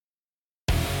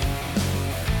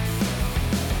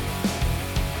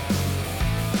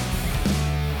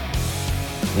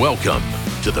Welcome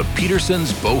to the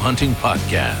Peterson's Bow Hunting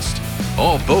Podcast.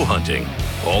 All bow hunting,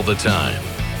 all the time.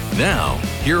 Now,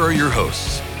 here are your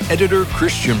hosts, Editor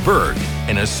Christian Berg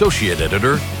and Associate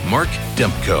Editor Mark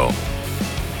Dempko.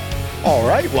 All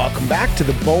right, welcome back to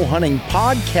the Bow Hunting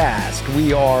Podcast.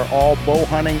 We are all bow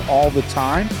hunting all the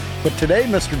time, but today,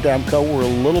 Mr. Dempko, we're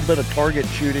a little bit of target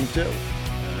shooting too.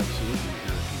 Absolutely,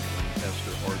 here at the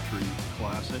Lancaster Archery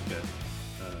Classic at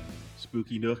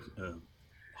Spooky Nook.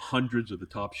 Hundreds of the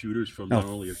top shooters from not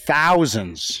only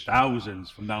thousands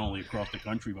from not only across the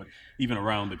country, but even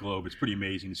around the globe. It's pretty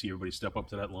amazing to see everybody step up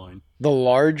to that line. The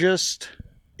largest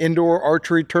indoor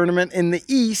archery tournament in the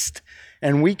East.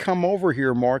 And we come over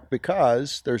here, Mark,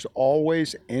 because there's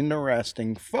always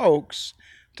interesting folks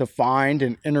to find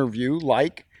and interview,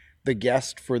 like the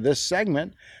guest for this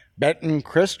segment, Benton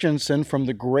Christensen from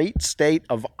the great state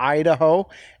of Idaho,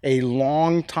 a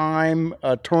longtime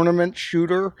tournament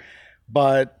shooter,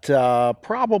 but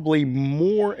probably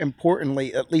more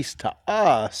importantly, at least to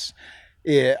us,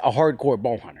 a hardcore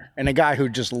bow hunter and a guy who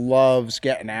just loves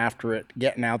getting after it,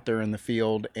 getting out there in the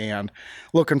field, and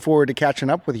looking forward to catching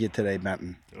up with you today,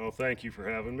 Benton. Oh, thank you for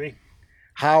having me.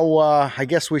 How, I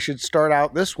guess we should start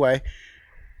out this way.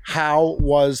 How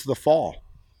was the fall?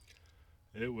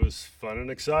 It was fun and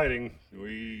exciting.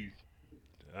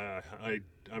 I'm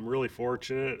really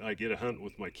fortunate. I get to hunt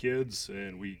with my kids,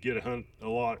 and we get to hunt a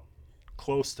lot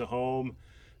close to home,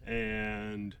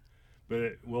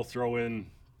 but we'll throw in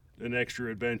an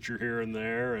extra adventure here and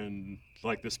there. And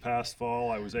like this past fall,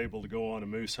 I was able to go on a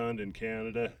moose hunt in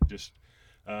Canada, just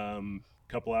a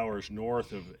couple hours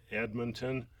north of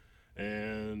Edmonton,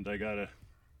 and I got a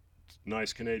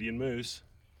nice Canadian moose.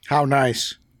 How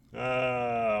nice?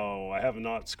 I have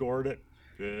not scored it.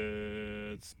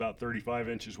 It's about 35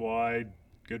 inches wide,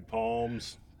 good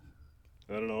palms.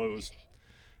 I don't know,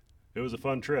 it was a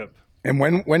fun trip. And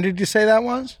when did you say that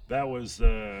was? That was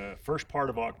the first part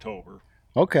of October.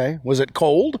 Okay. Was it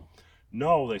cold?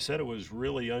 No, they said it was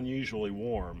really unusually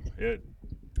warm.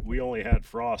 We only had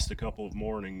frost a couple of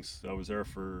mornings. I was there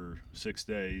for 6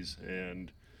 days,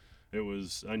 and it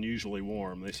was unusually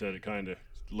warm. They said it kind of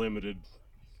limited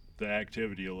the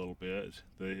activity a little bit.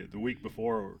 The week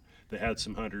before, they had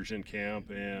some hunters in camp,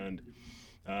 and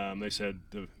they said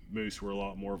the moose were a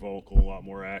lot more vocal, a lot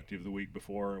more active the week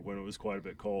before when it was quite a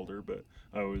bit colder. But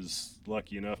I was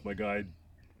lucky enough. My guide,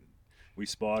 we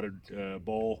spotted a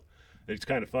bull. It's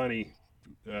kind of funny.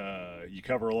 You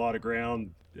cover a lot of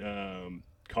ground,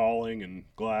 calling and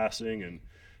glassing,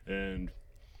 and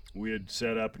we had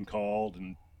set up and called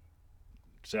and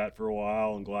sat for a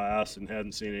while and glassed and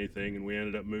hadn't seen anything. And we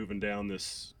ended up moving down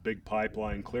this big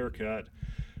pipeline clear cut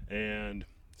and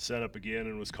set up again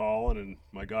and was calling, and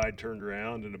my guide turned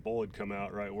around and a bull had come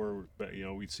out right where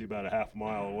we'd see about a half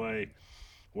mile away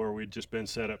where we'd just been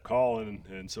set up calling,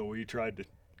 and so we tried to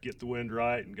get the wind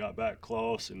right and got back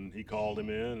close, and he called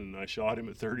him in, and I shot him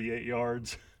at 38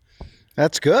 yards.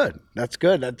 That's good.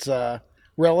 That's a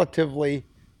relatively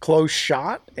close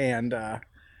shot, and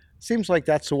seems like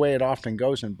that's the way it often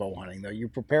goes in bow hunting, though. You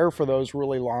prepare for those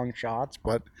really long shots,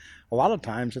 but a lot of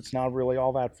times it's not really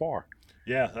all that far.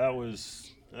 Yeah, that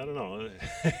was, I don't know,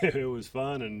 it was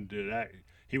fun, and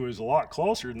he was a lot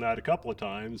closer than that a couple of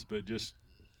times, but just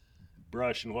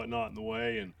brush and whatnot in the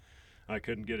way, and I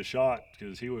couldn't get a shot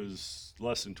because he was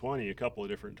less than 20 a couple of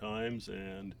different times.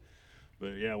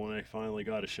 But yeah, when I finally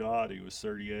got a shot, he was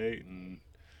 38,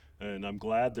 and I'm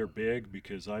glad they're big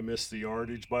because I missed the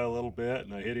yardage by a little bit,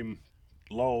 and I hit him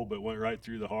low but went right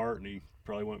through the heart, and he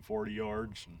probably went 40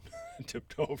 yards and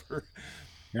tipped over.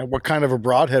 Yeah, what kind of a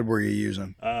broadhead were you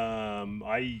using?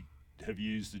 I have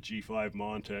used the G5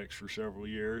 Montex for several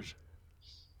years.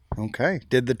 Okay,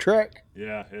 did the trick.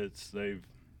 Yeah, they've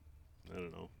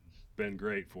been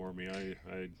great for me.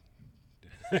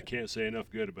 I can't say enough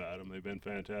good about them. They've been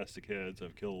fantastic heads.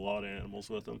 I've killed a lot of animals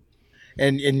with them.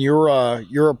 And you're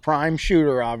a prime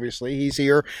shooter, obviously. He's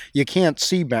here. You can't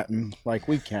see Benton like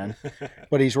we can,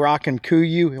 but he's rocking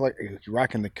he's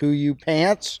rocking the Kuiu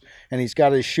pants, and he's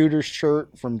got his shooter's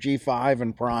shirt from G5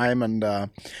 and Prime. And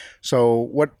so,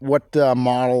 what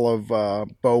model of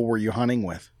bow were you hunting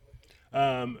with?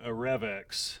 A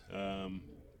Revex,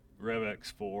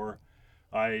 Revex 4.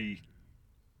 I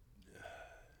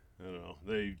don't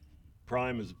know.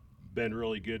 Prime has been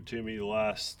really good to me the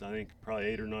last, I think, probably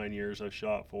 8 or 9 years I've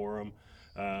shot for them.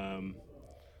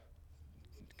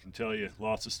 Can tell you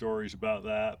lots of stories about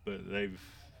that, but they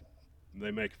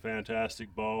make a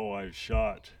fantastic bow.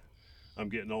 I'm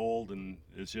getting old, and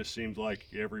it just seems like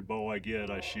every bow I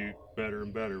get, I shoot better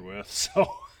and better with.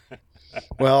 So,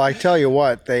 well, I tell you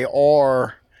what,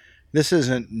 this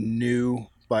isn't new,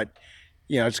 but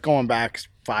it's going back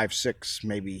 5, 6,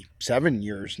 maybe 7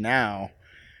 years now.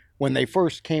 When they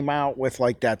first came out with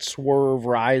like that swerve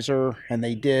riser, and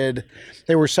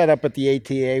they were set up at the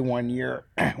ATA one year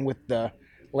with the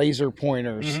laser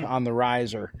pointers on the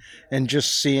riser, and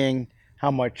just seeing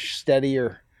how much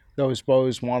steadier those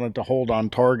bows wanted to hold on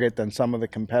target than some of the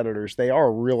competitors. They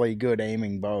are really good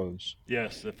aiming bows.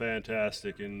 Yes, they're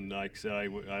fantastic, and like I said,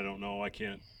 I don't know, I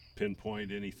can't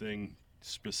pinpoint anything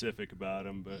specific about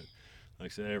them, but like I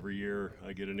said, every year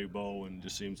I get a new bow, and it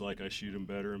just seems like I shoot them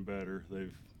better and better.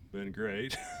 They've been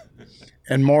great.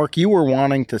 And Mark, you were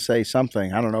wanting to say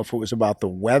something. I don't know if it was about the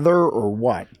weather or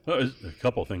what. Well, a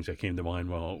couple of things that came to mind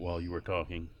while you were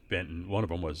talking, Benton. One of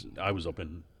them was I was up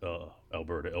in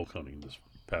Alberta elk hunting this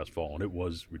past fall, and it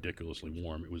was ridiculously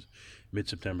warm. It was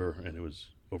mid-September, and it was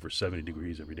over 70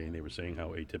 degrees every day, and they were saying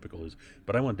how atypical it is.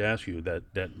 But I wanted to ask you,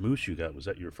 that moose you got, was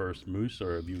that your first moose,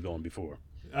 or have you gone before?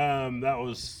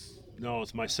 No,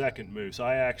 it's my second moose.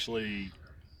 I actually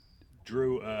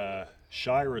drew a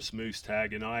Shiras moose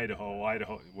tag in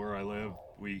Idaho, where I live.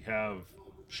 We have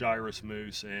Shiras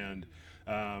moose, and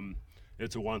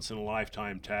it's a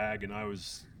once-in-a-lifetime tag, and I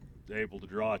was able to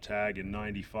draw a tag in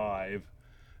 '95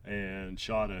 and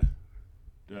shot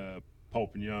a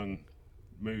Pope and Young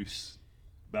moose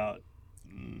about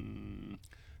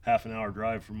half an hour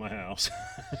drive from my house.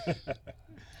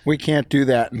 We can't do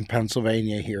that in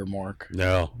Pennsylvania here, Mark.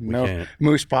 No, we can't.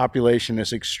 Moose population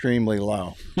is extremely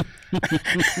low.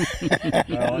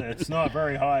 Well, it's not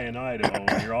very high in Idaho.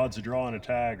 Your odds of drawing a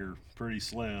tag are pretty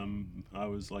slim.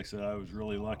 Like I said, I was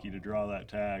really lucky to draw that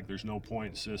tag. There's no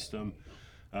point system.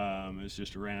 It's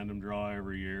just a random draw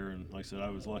every year, and like I said, I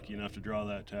was lucky enough to draw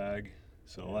that tag.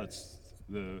 So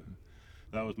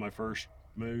that was my first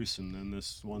moose, and then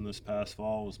this past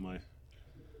fall was my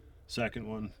second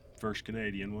one. First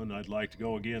Canadian one. I'd like to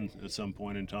go again at some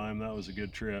point in time. That was a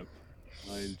good trip.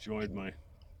 I enjoyed myself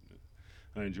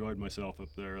up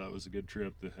there. That was a good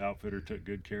trip. The outfitter took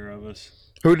good care of us.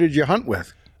 Who did you hunt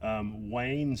with?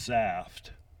 Wayne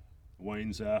Zaft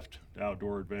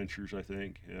Outdoor Adventures, I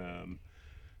think.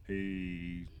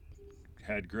 He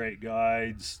had great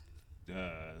guides.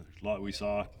 We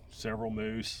saw several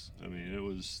moose. I mean, it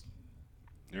was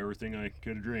everything I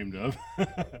could have dreamed of.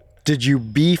 Did you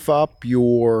beef up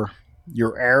your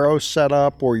arrow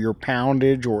setup or your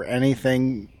poundage or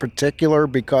anything particular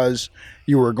because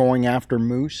you were going after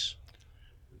moose?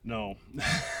 No.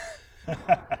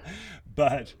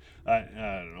 But I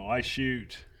don't know. I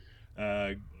shoot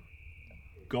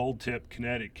gold tip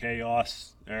kinetic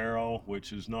chaos arrow,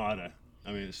 which is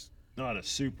it's not a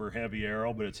super heavy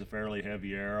arrow, but it's a fairly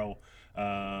heavy arrow.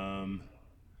 And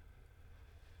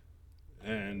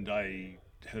I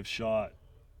have shot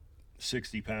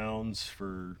 60 pounds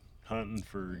for hunting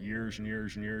for years and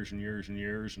years and years and years and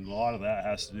years, and a lot of that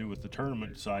has to do with the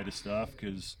tournament side of stuff,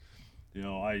 because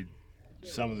like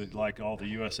all the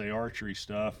USA Archery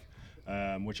stuff,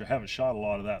 which I haven't shot a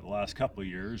lot of that the last couple of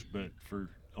years, but for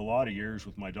a lot of years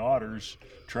with my daughters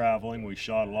traveling, we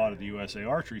shot a lot of the USA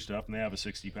Archery stuff, and they have a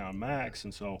 60-pound max,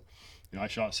 and so I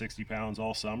shot 60 pounds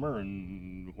all summer,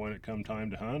 and when it come time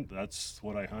to hunt, that's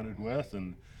what I hunted with,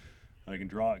 and I can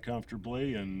draw it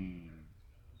comfortably, and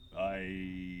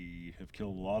I have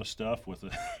killed a lot of stuff with a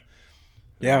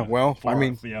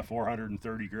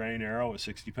 430 grain arrow at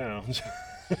 60 pounds.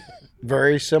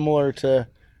 Very similar to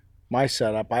my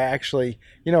setup. I actually,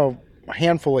 a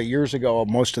handful of years ago,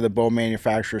 most of the bow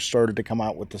manufacturers started to come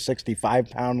out with the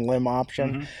 65-pound limb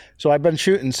option. Mm-hmm. So I've been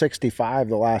shooting 65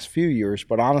 the last few years,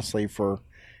 but honestly, for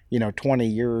 20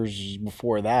 years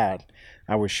before that,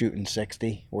 I was shooting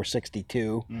 60 or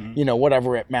 62,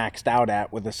 whatever it maxed out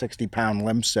at with a 60-pound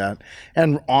limb set.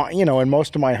 And, and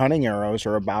most of my hunting arrows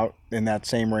are about in that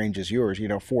same range as yours,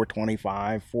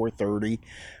 425, 430.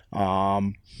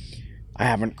 I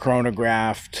haven't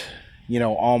chronographed,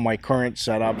 all my current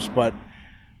setups, but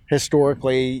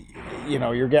historically,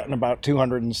 you're getting about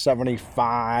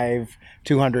 275,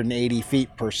 280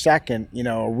 feet per second,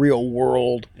 real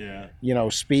world,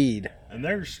 speed. And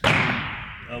there's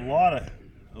a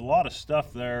lot of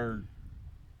stuff there,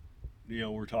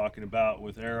 we're talking about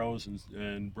with arrows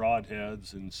and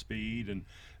broadheads and speed,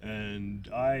 and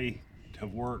I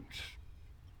have worked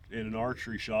in an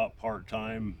archery shop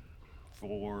part-time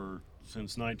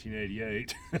since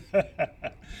 1988.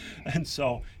 And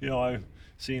so, I've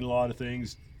seen a lot of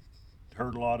things,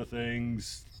 heard a lot of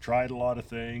things, tried a lot of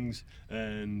things,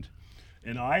 and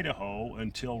in Idaho,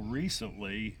 until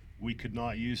recently, we could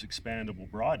not use expandable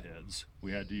broadheads.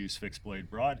 We had to use fixed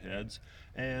blade broadheads,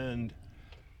 and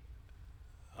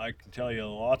I can tell you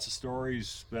lots of stories,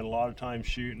 spent a lot of time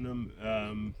shooting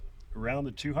them. around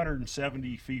the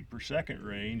 270 feet per second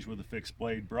range with a fixed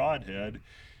blade broadhead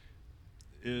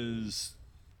is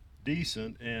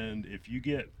decent, and if you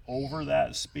get over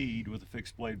that speed with a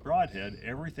fixed blade broadhead,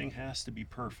 everything has to be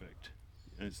perfect.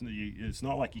 It's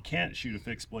not like you can't shoot a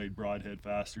fixed blade broadhead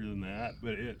faster than that,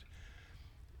 but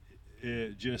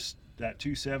it just, that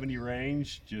 270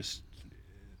 range, just,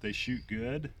 they shoot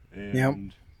good.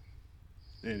 And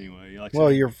anyway, like well,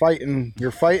 I said,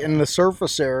 you're fighting the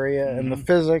surface area and the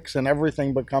physics, and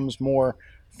everything becomes more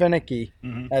finicky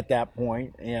at that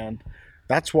point. And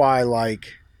that's why, like,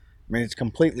 I mean, it's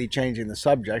completely changing the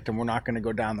subject, and we're not going to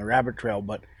go down the rabbit trail,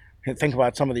 but think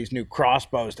about some of these new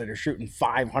crossbows that are shooting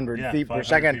 500 feet per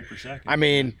second. I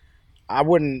mean, I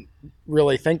wouldn't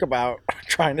really think about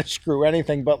trying to screw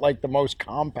anything but like the most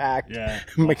compact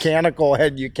mechanical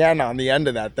head you can on the end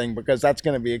of that thing, because that's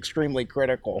going to be extremely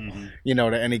critical, you know,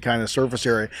 to any kind of surface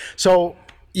area. So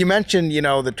you mentioned, you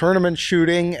know, the tournament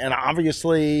shooting, and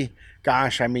obviously,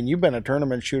 gosh, I mean, you've been a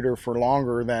tournament shooter for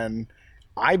longer than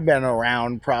I've been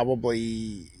around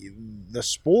probably the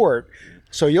sport.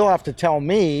 So you'll have to tell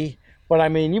me, but I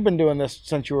mean, you've been doing this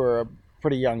since you were a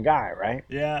pretty young guy, right?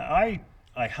 Yeah,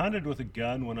 I hunted with a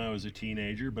gun when I was a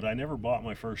teenager, but I never bought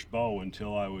my first bow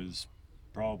until I was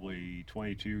probably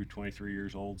 22, 23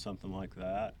 years old, something like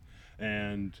that.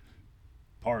 And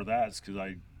part of that's because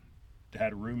I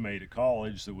had a roommate at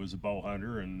college that was a bow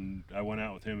hunter, and I went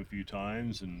out with him a few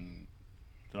times and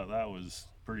thought that was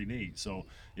pretty neat. So,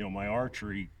 you know, my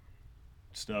archery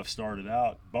stuff started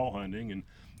out bow hunting, and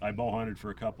I bow hunted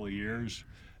for a couple of years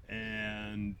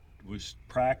and was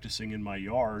practicing in my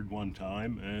yard one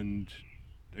time, and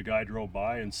a guy drove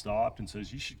by and stopped and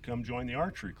says, "You should come join the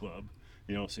archery club,"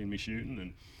 you know, seeing me shooting.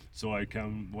 And so I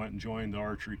went and joined the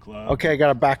archery club. Okay, I got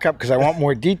to back up because I want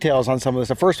more details on some of this.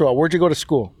 So first of all, where'd you go to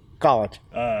school? College?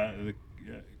 The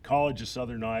College of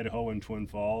Southern Idaho in Twin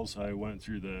Falls. I went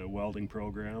through the welding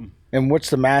program. And what's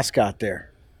the mascot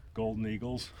there? Golden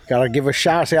Eagles. Got to give a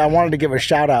shout. See, I wanted to give a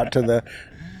shout out to the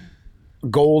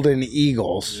Golden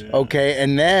Eagles. Yeah. Okay,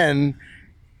 and then,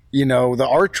 you know, the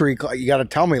archery club, you got to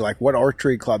tell me like what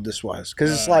archery club this was,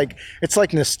 because it's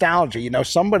like nostalgia. You know,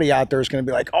 somebody out there is going to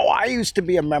be like, "Oh, I used to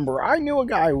be a member. I knew a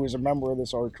guy who was a member of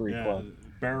this archery club."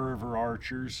 Bear River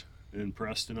Archers in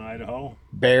Preston, Idaho.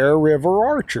 Bear River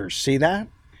Archers. See that?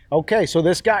 Okay, so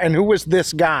this guy, and who was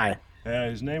this guy?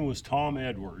 His name was Tom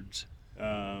Edwards,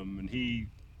 and he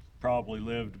probably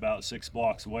lived about 6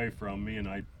 blocks away from me, and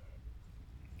You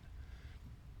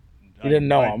didn't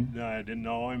know him? No, I didn't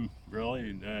know him, really,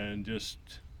 and just,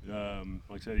 like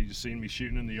I said, he just seen me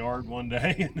shooting in the yard one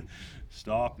day and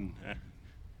stopped and,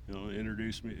 you know,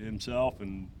 introduced me himself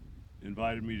and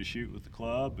invited me to shoot with the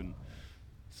club. And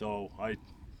so I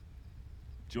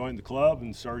joined the club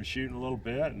and started shooting a little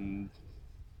bit and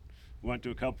went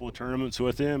to a couple of tournaments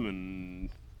with him, and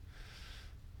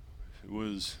it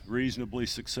was reasonably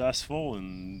successful.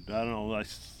 And I don't know,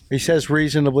 he says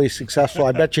reasonably successful.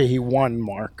 I bet you he won,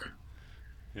 Mark.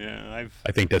 Yeah,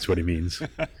 I think that's what he means.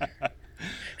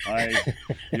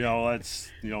 You know,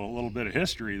 that's, you know, a little bit of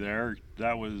history there.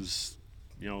 That was,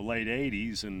 you know, late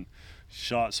 80s, and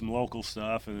shot some local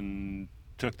stuff and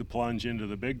took the plunge into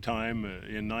the big time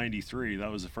in 93.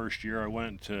 That was the first year I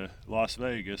went to Las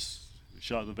Vegas.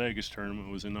 Shot the Vegas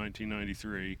tournament was in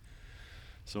 1993.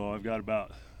 So I've got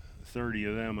about 30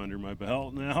 of them under my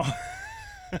belt now.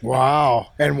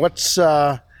 Wow. And what's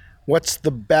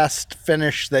the best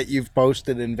finish that you've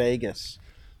posted in Vegas?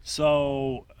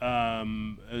 So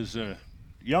as a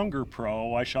younger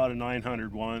pro, I shot a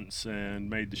 900 once and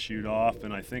made the shoot off,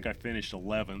 and I think I finished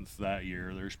 11th that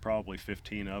year. There's probably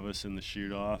 15 of us in the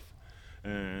shoot off,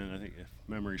 and I think, if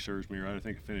memory serves me right, I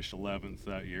think I finished 11th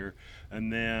that year.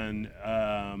 And then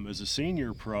as a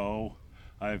senior pro,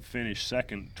 I've finished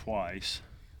second twice.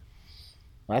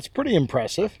 That's pretty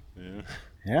impressive. Yeah.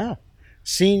 Yeah.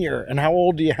 Senior. And how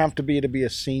old do you have to be a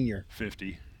senior?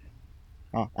 50.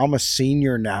 Oh, I'm a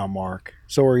senior now, Mark.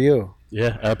 So are you.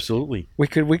 Yeah, absolutely. We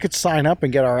could sign up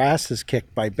and get our asses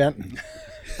kicked by Benton.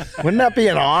 Wouldn't that be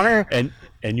an honor? And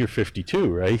you're 52,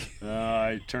 right?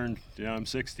 I'm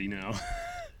 60 now.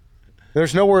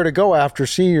 There's nowhere to go after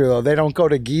senior, though. They don't go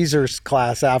to geezer's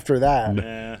class after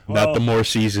that. Not the more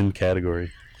seasoned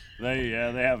category. They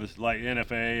have like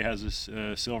NFA has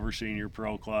a silver senior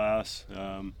pro class.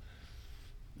 How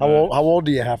old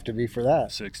do you have to be for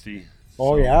that? 60.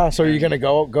 Oh, yeah. So you're gonna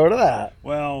go to that?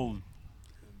 Well,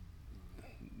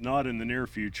 not in the near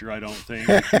future, I don't think,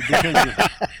 because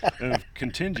of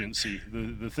contingency.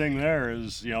 The thing there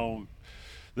is, you know,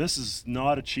 this is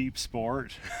not a cheap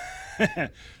sport,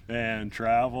 and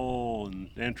travel and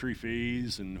entry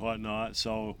fees and whatnot.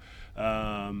 So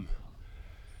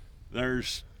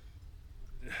there's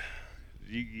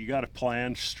you got to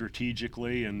plan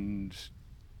strategically, and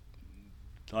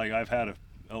like I've had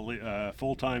a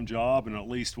full-time job and at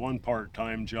least one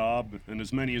part-time job and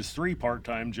as many as 3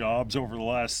 part-time jobs over the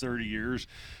last 30 years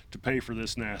to pay for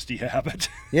this nasty habit.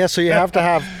 Yeah, so you have to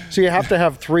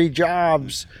have 3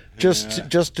 jobs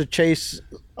just to chase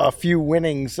a few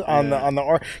winnings on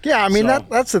the yeah, I mean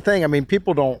that's the thing. I mean,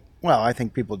 people don't, well, I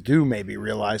think people do maybe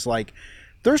realize, like,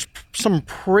 there's some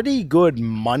pretty good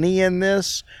money in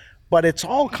this, but it's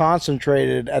all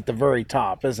concentrated at the very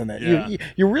top, isn't it? Yeah.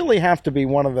 You really have to be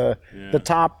one of the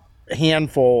top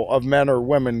handful of men or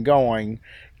women going,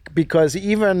 because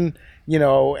even, you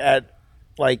know, at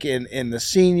like in the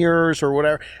seniors or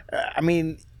whatever, I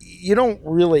mean, you don't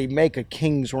really make a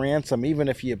king's ransom even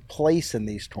if you place in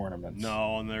these tournaments.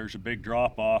 No, and there's a big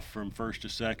drop off from first to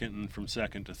second and from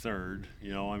second to third.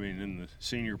 You know, I mean, in the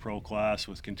senior pro class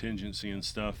with contingency and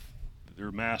stuff,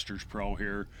 they're Masters Pro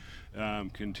here.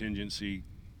 Contingency,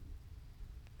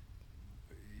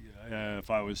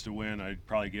 if I was to win, I'd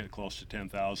probably get close to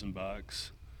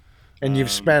 $10,000. And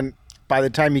you've spent, by the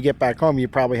time you get back home, you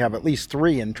probably have at least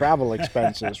 3 in travel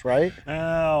expenses, right?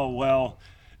 Oh, well,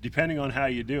 depending on how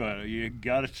you do it, you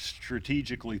got to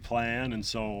strategically plan. And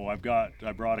so I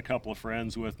brought a couple of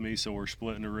friends with me, so we're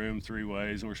splitting a room 3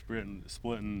 ways, and we're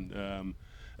splitting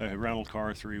a rental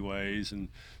car 3 ways. And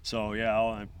so,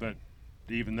 yeah, but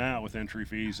even that with entry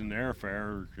fees and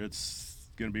airfare, it's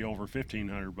going to be over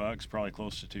 $1,500, probably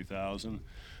close to $2,000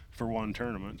 for one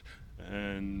tournament.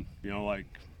 And, you know, like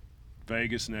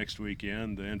Vegas next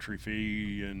weekend, the entry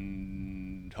fee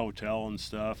and hotel and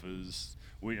stuff is,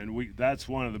 that's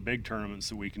one of the big tournaments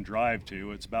that we can drive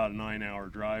to. It's about a 9-hour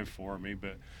drive for me,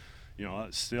 but, you know,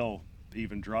 it's still,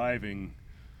 even driving,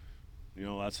 you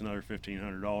know, that's another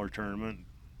 $1,500 tournament.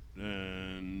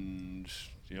 And,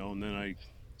 you know, and then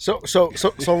So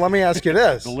let me ask you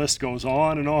this. the list goes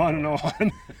on and on and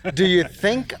on. Do you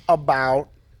think about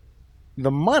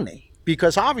the money?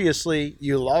 Because obviously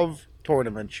you love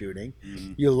tournament shooting,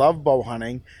 you love bow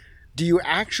hunting. Do you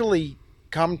actually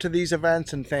come to these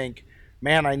events and think,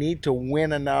 man, I need to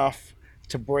win enough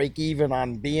to break even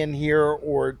on being here?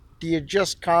 Or do you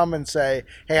just come and say,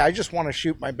 hey, I just want to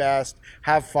shoot my best,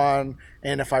 have fun,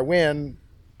 and if I win,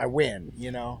 I win,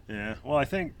 you know? Yeah, well, I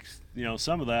think, you know,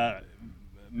 some of that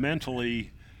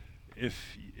mentally,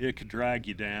 if it could drag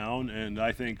you down, and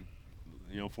I think,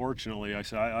 you know, fortunately,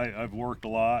 I've worked a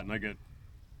lot, and I get,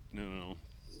 you know,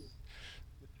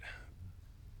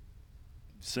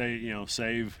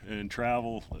 save and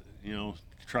travel, you know,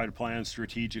 try to plan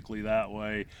strategically that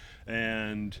way.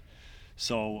 And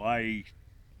so I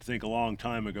think a long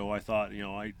time ago I thought, you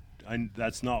know, I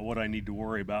that's not what I need to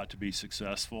worry about to be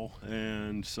successful.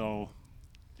 And so,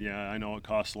 yeah, I know it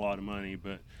costs a lot of money,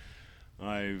 but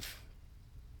I've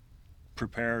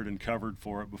prepared and covered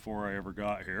for it before I ever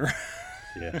got here.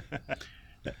 Yeah.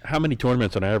 How many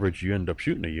tournaments on average do you end up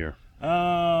shooting a year?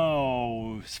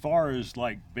 Oh, as far as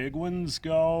like big ones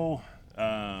go,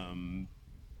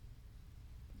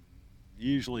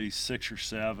 usually 6 or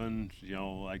 7. You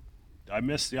know, like I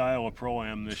missed the Iowa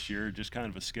Pro-Am this year, just kind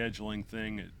of a scheduling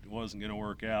thing. It wasn't going to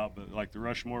work out, but like the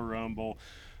Rushmore Rumble,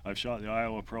 I've shot the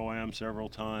Iowa Pro-Am several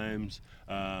times.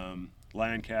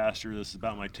 Lancaster, this is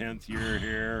about my 10th year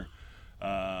here.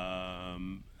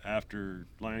 After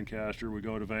Lancaster, we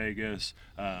go to Vegas.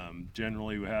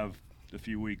 Generally, we have a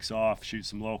few weeks off, shoot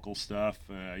some local stuff.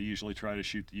 I usually try to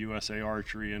shoot the USA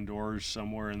Archery indoors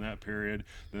somewhere in that period.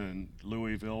 Then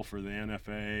Louisville for the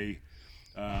NFA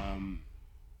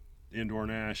Indoor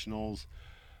Nationals,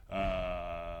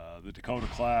 the Dakota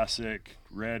Classic,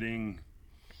 Reading.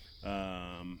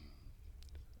 I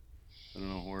don't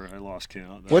know where I lost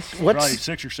count. What's probably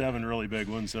 6 or 7 really big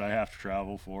ones that I have to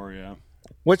travel for. Yeah.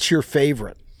 What's your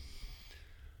favorite?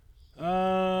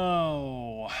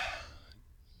 Oh,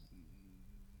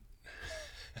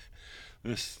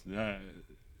 this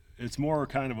it's more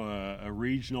kind of a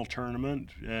regional tournament,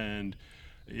 and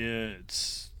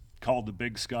it's called the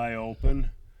Big Sky Open,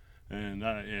 and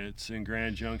it's in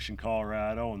Grand Junction,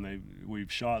 Colorado, and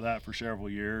we've shot that for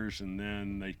several years, and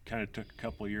then they kind of took a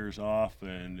couple of years off,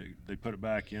 and they put it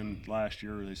back in last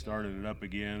year. They started it up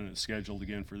again, and it's scheduled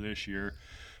again for this year.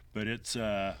 But it's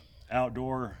a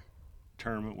outdoor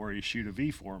tournament where you shoot a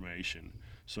V formation.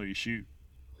 So you shoot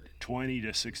 20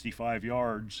 to 65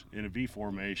 yards in a V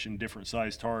formation, different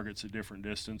size targets at different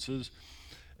distances.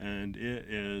 And it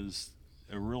is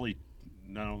a really,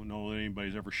 I don't know that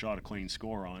anybody's ever shot a clean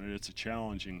score on it. It's a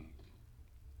challenging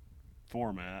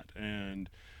format, and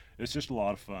it's just a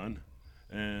lot of fun.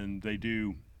 And they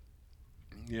do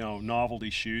novelty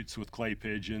shoots with clay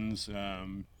pigeons.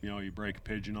 You break a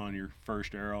pigeon on your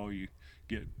first arrow, you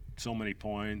get so many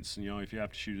points. If you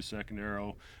have to shoot a second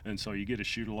arrow, and so you get to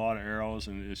shoot a lot of arrows,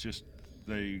 and it's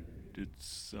a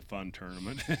fun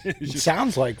tournament. It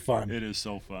sounds like fun. It is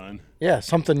so fun. Yeah,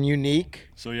 something unique.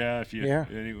 So if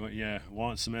you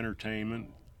want some entertainment,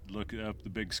 look up the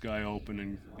Big Sky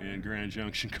Open in Grand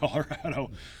Junction,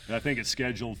 Colorado. I think it's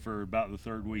scheduled for about the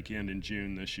third weekend in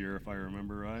June this year, if I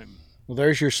remember right. Well,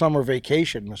 there's your summer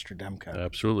vacation, Mr. Demka.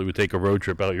 Absolutely. We take a road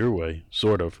trip out your way,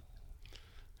 sort of.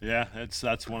 Yeah,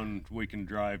 that's one we can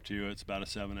drive to. It's about a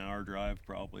 7-hour drive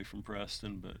probably from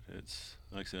Preston, but it's,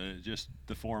 like I said, just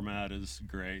the format is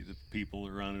great. The people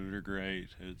that run it are great.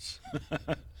 It's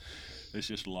it's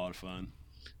just a lot of fun.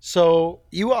 So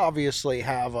you obviously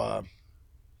have a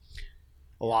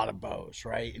lot of bows,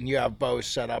 right? And you have bows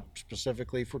set up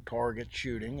specifically for target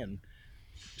shooting and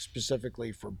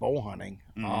specifically for bow hunting.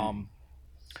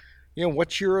 Mm-hmm.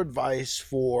 What's your advice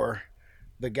for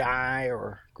the guy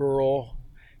or girl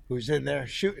who's in there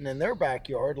shooting in their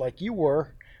backyard like you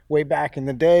were way back in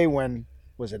the day when,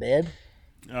 was it Ed?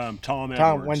 Tom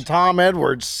Edwards. When Tom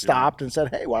Edwards stopped and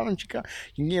said, hey, why don't you come,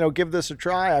 give this a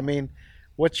try? I mean,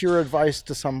 what's your advice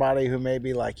to somebody who may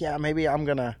be like, yeah, maybe I'm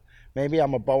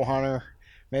a bow hunter.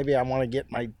 Maybe I want to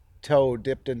get my toe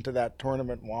dipped into that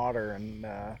tournament water and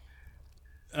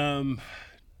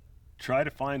try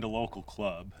to find a local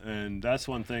club. And that's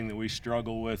one thing that we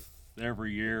struggle with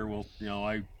every year.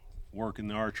 I work in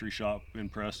the archery shop in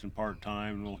Preston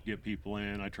part-time, and we'll get people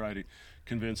in. I try to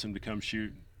convince them to come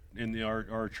shoot in the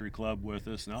archery club with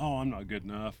us. No, I'm not good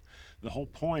enough. The whole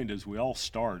point is we all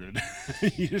started.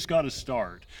 You just got to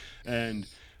start. And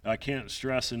I can't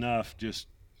stress enough just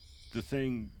the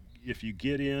thing, if you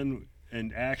get in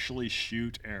and actually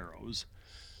shoot arrows,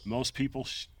 most people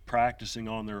practicing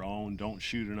on their own don't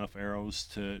shoot enough arrows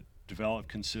to develop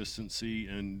consistency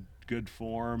and good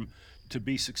form to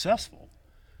be successful.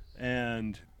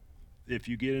 And if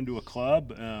you get into a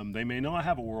club, they may not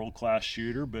have a world-class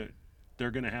shooter, but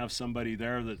they're going to have somebody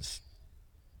there that's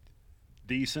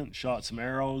decent, shot some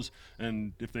arrows,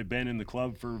 and if they've been in the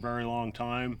club for a very long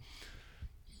time,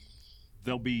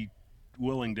 they'll be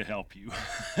willing to help you.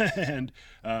 And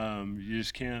you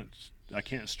just I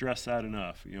can't stress that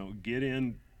enough. Get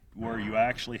in where you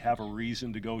actually have a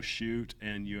reason to go shoot,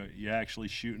 and you actually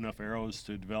shoot enough arrows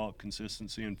to develop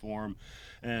consistency and form.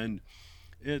 And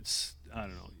it's, I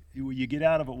don't know, you get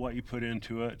out of it what you put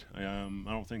into it. I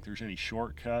don't think there's any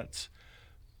shortcuts,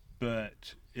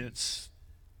 but it's,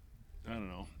 I don't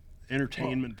know,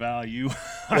 entertainment value.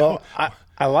 Well,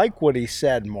 I like what he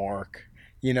said, Mark.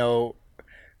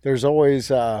 There's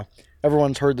always,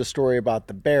 everyone's heard the story about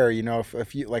the bear.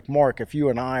 If you, like Mark, if you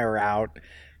and I are out,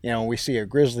 we see a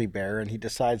grizzly bear and he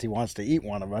decides he wants to eat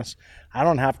one of us, I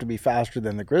don't have to be faster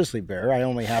than the grizzly bear. I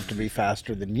only have to be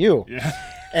faster than you. Yeah.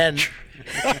 And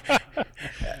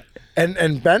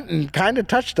Benton kind of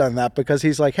touched on that, because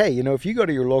he's like, hey, if you go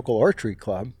to your local archery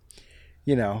club,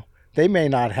 they may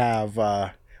not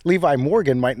have, Levi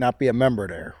Morgan might not be a member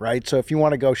there, right? So if you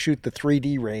want to go shoot the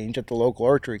 3D range at the local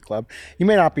archery club, you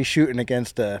may not be shooting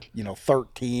against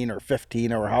 13 or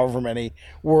 15 or however many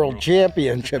world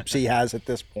championships he has at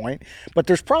this point. But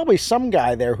there's probably some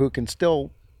guy there who can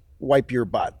still wipe your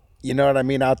butt,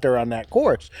 out there on that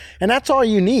course. And that's all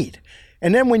you need.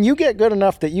 And then when you get good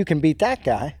enough that you can beat that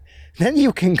guy, then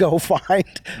you can go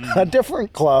find a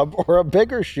different club or a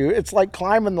bigger shoot. It's like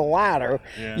climbing the ladder.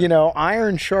 Yeah.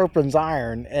 Iron sharpens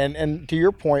iron. And to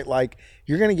your point, like,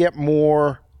 you're going to get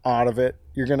more out of it.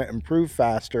 You're going to improve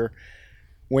faster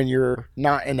when you're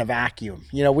not in a vacuum.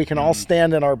 We can all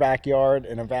stand in our backyard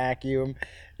in a vacuum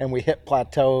and we hit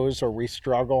plateaus or we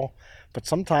struggle. But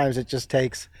sometimes it just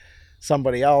takes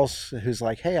somebody else who's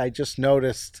like, hey, I just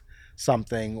noticed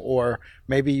something, or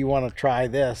maybe you want to try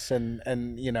this, and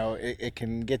it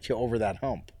can get you over that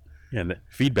hump. Yeah, and the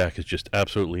feedback is just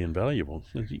absolutely invaluable.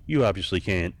 You obviously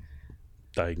can't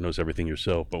diagnose everything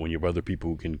yourself, but when you have other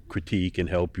people who can critique and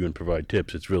help you and provide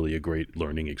tips, it's really a great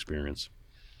learning experience.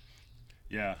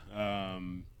 Yeah,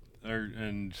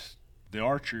 and the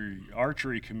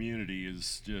archery community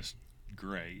is just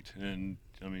great. And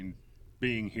I mean,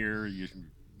 being here, you're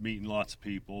meeting lots of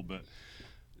people, but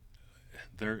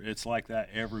it's like that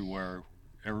everywhere.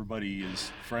 Everybody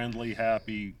is friendly,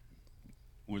 happy,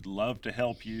 would love to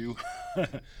help you.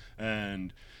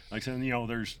 And like I said,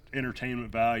 there's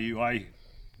entertainment value. I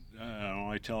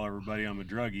tell everybody I'm a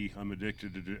druggie. I'm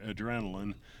addicted to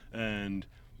adrenaline,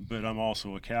 but I'm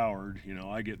also a coward.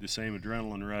 I get the same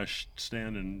adrenaline rush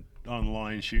standing on the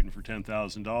line shooting for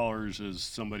 $10,000 as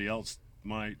somebody else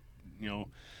might,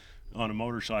 on a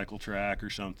motorcycle track or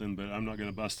something, but I'm not going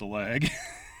to bust a leg.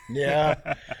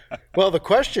 Yeah. Well, the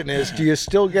question is, do you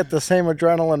still get the same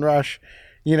adrenaline rush,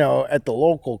 at the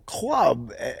local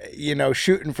club,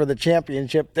 shooting for the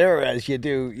championship there as you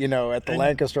do, at the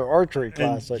Lancaster Archery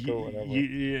Classic or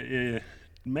whatever?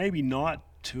 Maybe not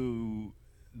to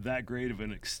that great of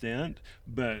an extent,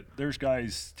 but there's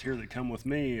guys here that come with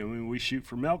me. I mean, we shoot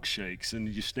for milkshakes, and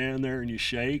you stand there and you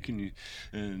shake and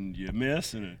you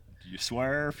miss and you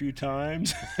swear a few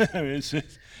times. I mean,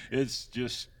 it's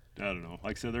just I don't know.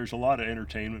 Like I said, there's a lot of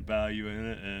entertainment value in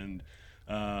it,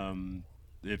 and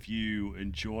if you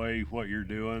enjoy what you're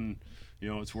doing,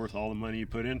 it's worth all the money you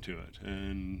put into it.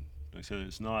 And like I said,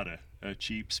 it's not a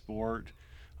cheap sport.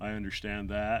 I understand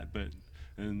that, but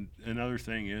and another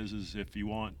thing is if you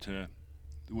want to,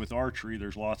 with archery,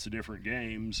 there's lots of different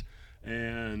games,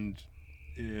 and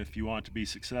if you want to be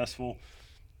successful,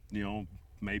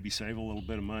 maybe save a little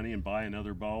bit of money and buy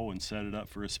another bow and set it up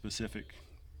for a specific,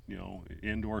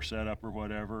 indoor setup or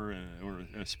whatever, or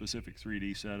a specific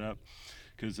 3D setup,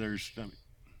 because there's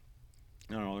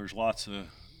lots of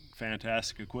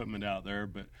fantastic equipment out there,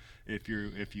 but if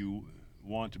you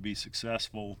want to be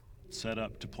successful, set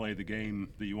up to play the game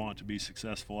that you want to be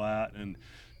successful at. And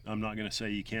I'm not going to say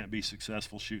you can't be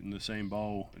successful shooting the same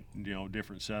bow,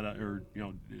 different setup or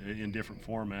in different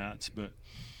formats, but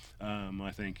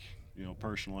I think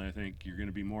personally, I think you're going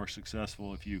to be more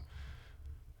successful if you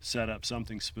set up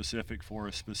something specific for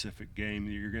a specific game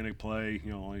that you're going to play.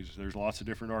 There's lots of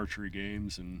different archery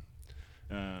games, and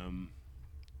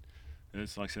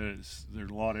it's like I said,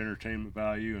 there's a lot of entertainment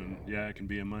value, and yeah, it can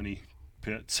be a money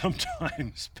pit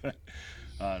sometimes, but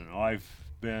I don't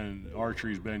know.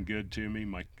 Archery's been good to me.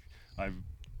 I've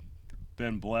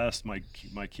been blessed. My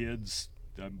kids,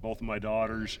 both of my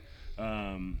daughters,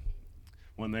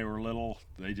 when they were little,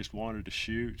 they just wanted to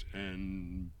shoot,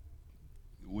 and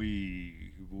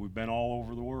we've been all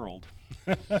over the world.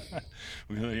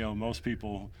 Most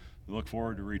people look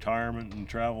forward to retirement and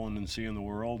traveling and seeing the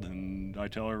world, and I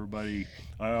tell everybody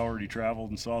I already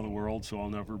traveled and saw the world, so I'll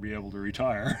never be able to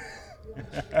retire.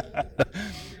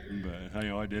 But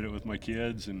I did it with my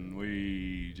kids, and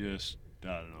we just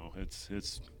I don't know,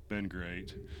 it's been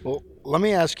great. Well, let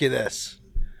me ask you this.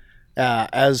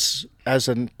 As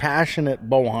a passionate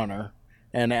bow hunter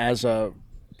and as a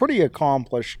pretty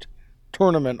accomplished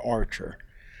tournament archer,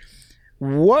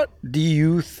 what do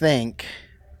you think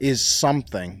is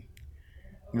something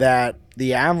that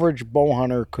the average bow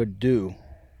hunter could do,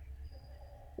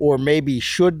 or maybe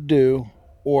should do,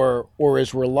 or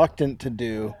is reluctant to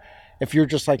do, if you're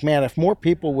just like, man, if more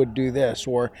people would do this,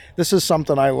 or this is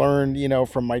something I learned,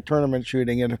 from my tournament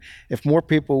shooting, and if more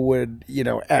people would,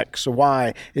 X,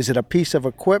 Y, is it a piece of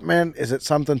equipment? Is it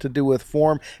something to do with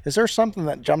form? Is there something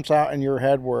that jumps out in your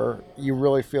head where you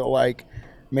really feel like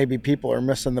maybe people are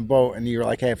missing the boat, and you're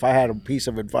like, hey, if I had a piece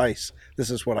of advice, this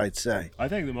is what I'd say? I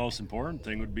think the most important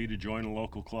thing would be to join a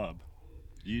local club.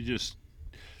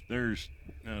 There's,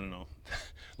 I don't know,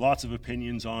 lots of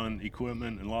opinions on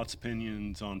equipment and lots of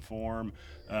opinions on form.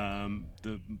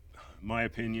 My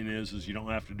opinion is you don't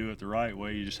have to do it the right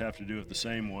way, you just have to do it the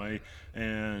same way.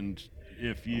 And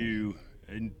you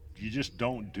just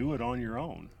don't do it on your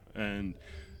own. And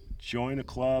join a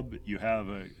club. You have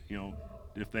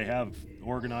if they have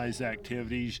organized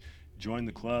activities, join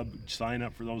the club, sign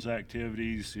up for those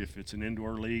activities. If it's an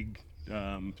indoor league,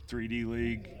 3D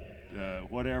league,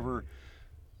 whatever,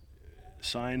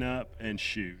 sign up and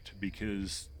shoot,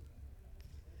 because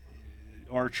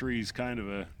archery is kind of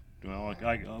a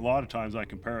lot of times I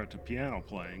compare it to piano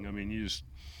playing. I mean,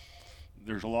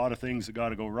 there's a lot of things that got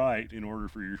to go right in order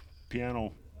for your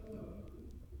piano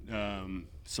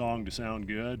song to sound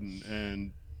good,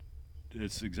 and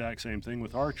it's the exact same thing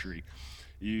with archery.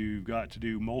 You've got to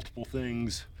do multiple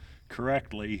things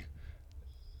correctly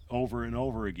over and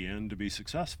over again to be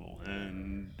successful,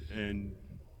 and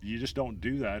you just don't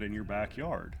do that in your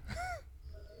backyard.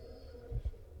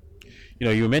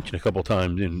 You mentioned a couple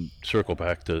times, in circle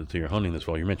back to your hunting this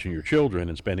fall, you mentioned your children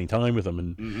and spending time with them,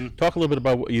 and talk a little bit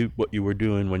about what you were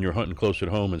doing when you're hunting close at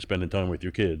home and spending time with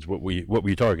your kids. What were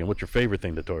you targeting? What's your favorite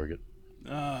thing to target?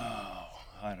 Oh,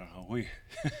 I don't know. Like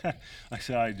I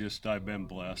said, I've been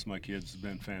blessed. My kids have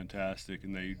been fantastic,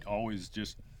 and they always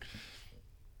just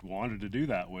wanted to do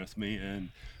that with me. And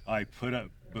I put up,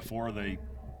 before they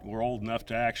were old enough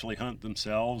to actually hunt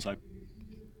themselves, I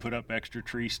put up extra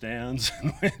tree stands.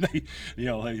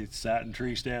 They sat in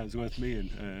tree stands with me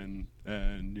and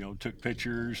took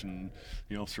pictures and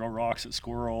throw rocks at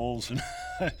squirrels and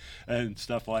and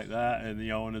stuff like that. And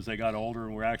and as they got older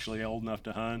and were actually old enough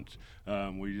to hunt,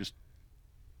 we just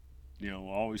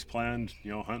always planned,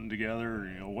 hunting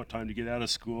together. What time to get out of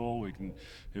school.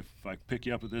 If I pick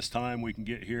you up at this time, we can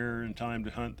get here in time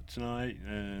to hunt tonight.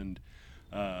 And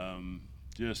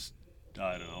just,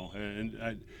 I don't know.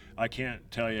 And I can't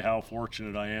tell you how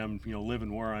fortunate I am,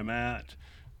 living where I'm at.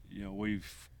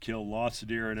 We've killed lots of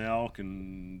deer and elk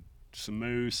and some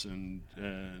moose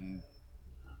and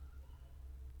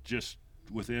just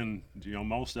within,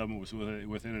 most of them was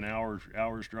within an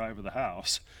hour's drive of the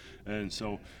house. And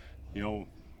so, a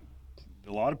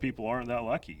lot of people aren't that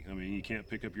lucky. I mean, you can't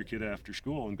pick up your kid after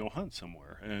school and go hunt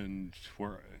somewhere. And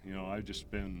I've just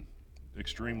been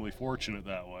extremely fortunate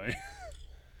that way.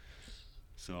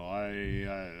 So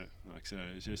I like I said,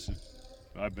 it's just,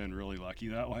 I've been really lucky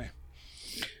that way.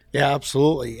 Yeah,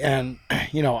 absolutely. And,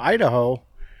 Idaho,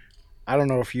 I don't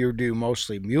know if you do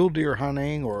mostly mule deer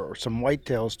hunting or some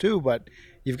whitetails too, but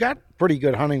you've got pretty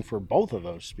good hunting for both of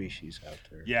those species out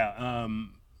there. Yeah,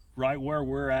 right where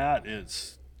we're at,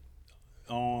 it's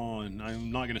and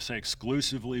I'm not going to say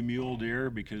exclusively mule deer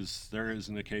because there is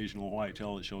an occasional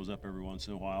whitetail that shows up every once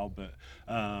in a while, but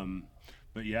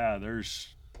yeah,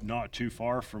 there's not too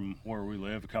far from where we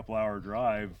live, a couple-hour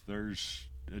drive, there's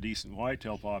a decent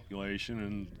whitetail population.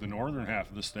 In the northern half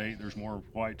of the state, there's more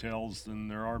whitetails than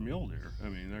there are mule deer. I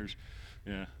mean,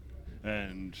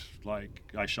 and like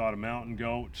I shot a mountain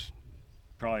goat,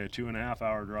 probably a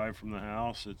 2.5-hour drive from the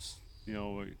house. It's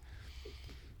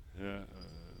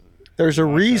there's a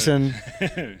reason.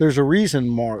 There's a reason,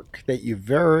 Mark, that you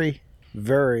very,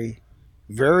 very,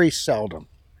 very seldom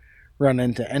run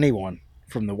into anyone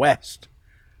from the West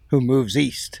who moves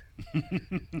east,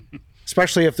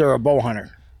 especially if they're a bow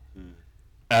hunter.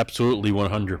 Absolutely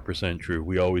 100% true.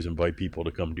 We always invite people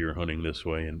to come deer hunting this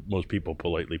way, and most people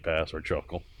politely pass or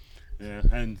chuckle. Yeah,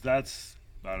 and that's,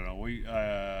 I don't know,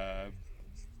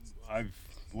 I've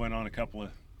went on a couple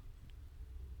of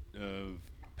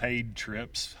paid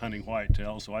trips hunting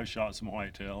whitetails, so I've shot some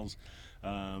whitetails.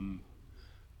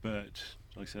 But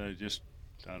like I said,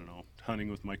 I don't know, hunting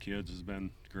with my kids has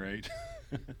been great.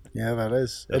 Yeah, it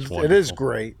is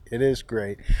great. It is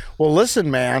great. Well, listen,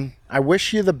 man, I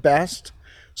wish you the best.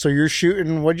 So you're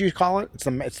shooting, what do you call it?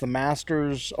 It's the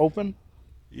Masters Open?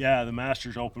 Yeah, the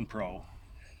Masters Open Pro.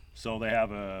 So they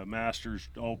have a Masters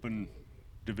Open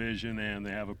division and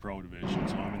they have a pro division.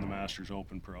 So I'm in the Masters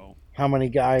Open Pro. How many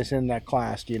guys in that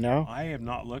class, do you know? I have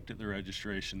not looked at the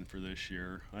registration for this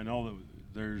year. I know that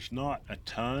there's not a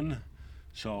ton.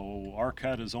 So our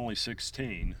cut is only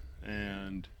 16,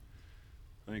 and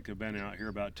I think I've been out here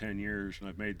about 10 years, and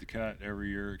I've made the cut every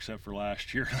year except for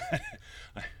last year.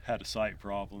 I had a sight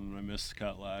problem, and I missed the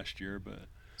cut last year. But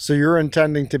so you're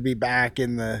intending to be back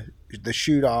in the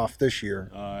shoot-off this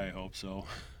year? I hope so.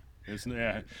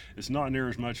 It's not near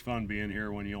as much fun being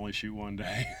here when you only shoot one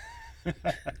day.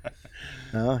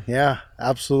 Yeah,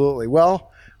 absolutely.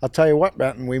 Well, I'll tell you what,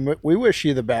 Benton, we wish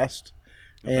you the best.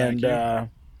 Thank you.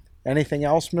 Anything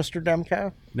else, Mr.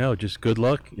 Demkow? No, just good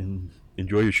luck and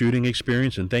enjoy your shooting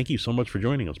experience, and thank you so much for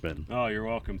joining us, Ben. Oh, you're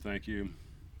welcome. Thank you.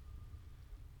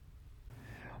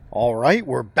 All right,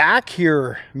 we're back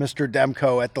here, Mr.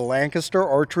 Demkow, at the Lancaster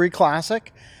Archery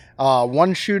Classic.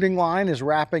 One shooting line is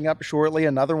wrapping up shortly.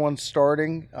 Another one's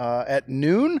starting at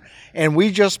noon. And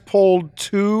we just pulled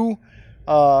two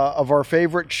of our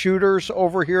favorite shooters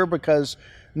over here because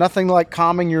nothing like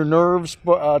calming your nerves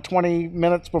 20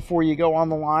 minutes before you go on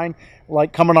the line,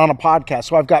 like coming on a podcast.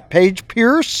 So I've got Paige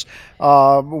Pearce,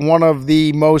 one of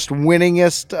the most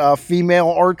winningest female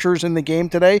archers in the game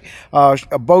today, a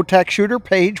Bowtech shooter.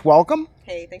 Paige, welcome.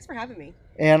 Hey, thanks for having me.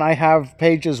 And I have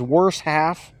Paige's worst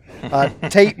half,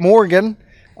 Tate Morgan,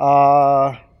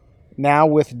 now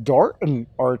with Darton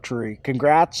Archery.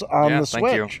 Congrats on the switch.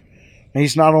 Thank you. And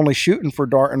he's not only shooting for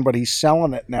Darton, but he's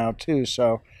selling it now too.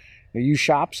 So you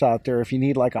shops out there, if you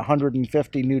need like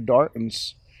 150 new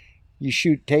Dartons, you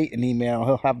shoot Tate an email.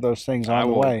 He'll have those things on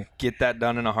the way. I will get that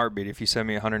done in a heartbeat if you send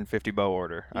me a 150 bow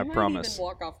order. I promise. You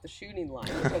might even walk off the shooting line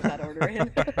to put that order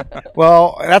in.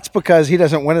 Well, that's because he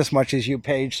doesn't win as much as you,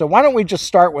 Paige. So why don't we just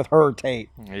start with her, Tate?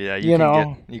 Yeah,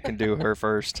 you can do her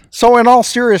first. So in all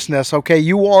seriousness, okay,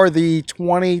 you are the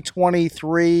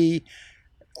 2023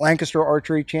 Lancaster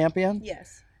Archery champion?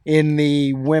 Yes. In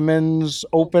the Women's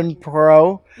Open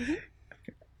Pro. Mm-hmm.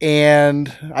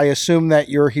 And I assume that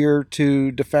you're here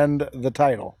to defend the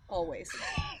title. Always.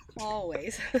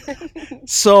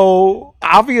 So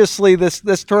obviously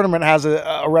this tournament has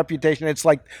a reputation. It's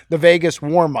like the Vegas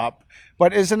warm-up.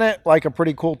 But isn't it like a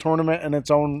pretty cool tournament in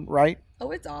its own right? Oh,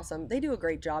 it's awesome. They do a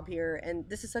great job here, and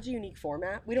this is such a unique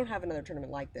format. We don't have another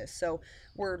tournament like this. So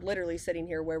we're literally sitting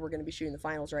here where we're going to be shooting the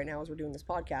finals right now as we're doing this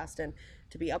podcast. And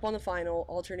to be up on the final,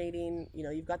 alternating,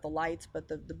 you've got the lights, but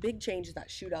the big change is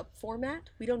that shoot up format.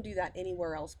 We don't do that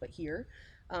anywhere else but here.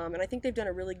 And I think they've done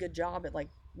a really good job at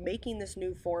making this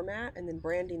new format and then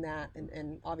branding that,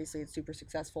 and obviously it's super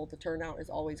successful. The turnout is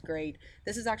always great.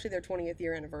 This is actually their 20th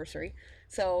year anniversary,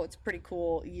 so it's a pretty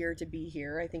cool year to be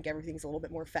here. I think everything's a little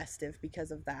bit more festive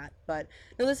because of that. But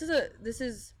no, this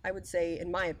is I would say,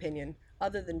 in my opinion,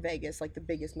 other than Vegas, the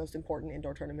biggest, most important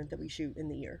indoor tournament that we shoot in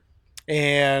the year.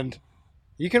 And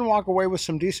you can walk away with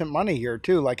some decent money here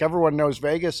too. Everyone knows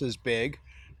Vegas is big,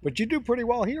 but you do pretty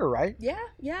well here, right? Yeah.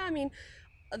 I mean,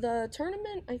 the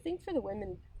tournament, I think for the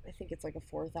women, I think it's a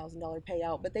 $4,000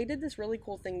 payout, but they did this really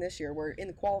cool thing this year where in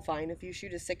the qualifying, if you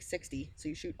shoot a 660, so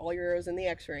you shoot all your arrows in the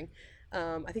X-ring,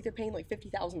 I think they're paying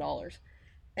 $50,000.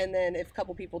 And then if a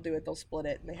couple people do it, they'll split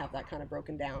it, and they have that kind of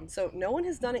broken down. So no one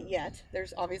has done it yet.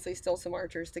 There's obviously still some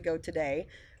archers to go today.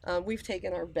 We've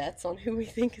taken our bets on who we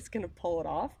think is going to pull it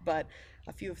off, but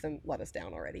a few of them let us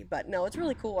down already. But no, it's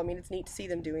really cool. I mean, it's neat to see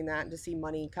them doing that and to see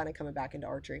money kind of coming back into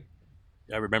archery.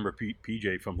 I remember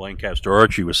PJ from Lancaster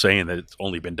Archery was saying that it's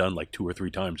only been done 2 or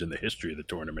 3 times in the history of the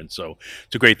tournament. So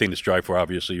it's a great thing to strive for.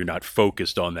 Obviously, you're not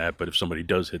focused on that, but if somebody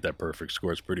does hit that perfect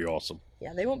score, it's pretty awesome.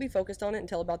 Yeah, they won't be focused on it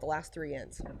until about the last 3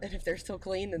 ends. And if they're still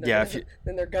clean, then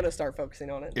they're going to start focusing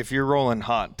on it. If you're rolling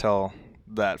hot till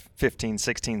that 15,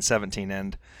 16, 17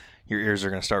 end, your ears are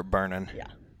going to start burning. Yeah,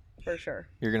 for sure.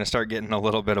 You're going to start getting a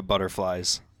little bit of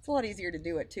butterflies. It's a lot easier to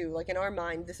do it too. In our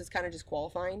mind, this is kind of just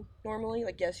qualifying normally.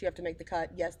 Yes, you have to make the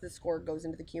cut. Yes, the score goes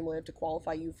into the cumulative to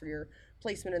qualify you for your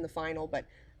placement in the final, but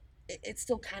it's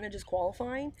still kind of just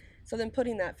qualifying. So then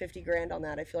putting that 50 grand on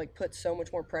that, I feel puts so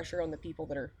much more pressure on the people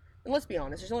that are, and let's be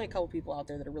honest, there's only a couple people out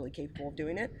there that are really capable of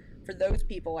doing it. For those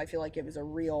people, I feel it was a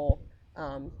real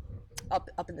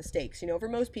up in the stakes. For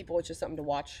most people, it's just something to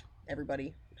watch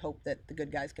everybody hope that the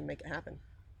good guys can make it happen.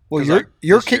 Well,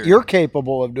 you're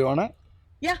capable of doing it.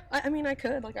 Yeah, I mean, I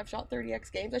could. I've shot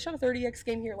 30X games. I shot a 30X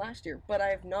game here last year, but I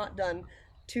have not done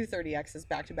 2 30Xs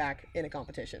back-to-back in a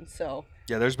competition, so...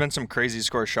 Yeah, there's been some crazy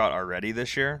scores shot already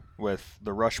this year, with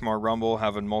the Rushmore Rumble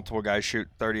having multiple guys shoot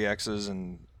 30Xs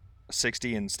and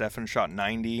 60, and Stefan shot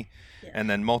 90, and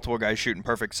then multiple guys shooting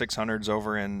perfect 600s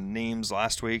over in Neems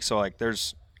last week, so,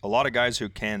 there's a lot of guys who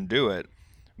can do it,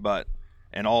 but...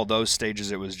 in all those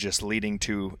stages, it was just leading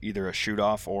to either a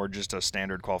shoot-off or just a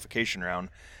standard qualification round.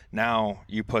 Now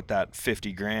you put that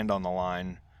 50 grand on the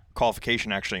line,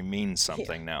 qualification actually means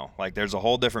something now. There's a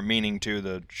whole different meaning to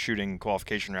the shooting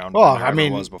qualification round than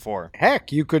it was before.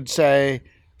 Heck, you could say,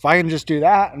 if I can just do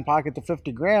that and pocket the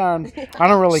 50 grand, I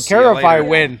don't really care if I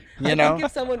win, I think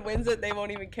if someone wins it, they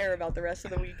won't even care about the rest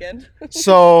of the weekend.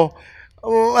 So...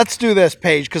 let's do this,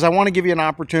 Paige, because I want to give you an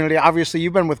opportunity. Obviously,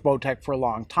 you've been with Bowtech for a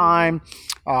long time.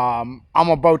 I'm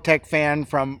a Bowtech fan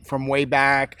from way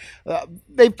back.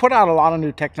 They've put out a lot of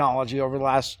new technology over the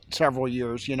last several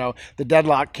years. The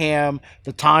deadlock cam,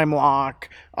 the time lock,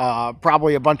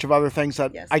 probably a bunch of other things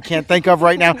that I can't think of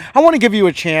right now. I want to give you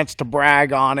a chance to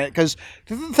brag on it, because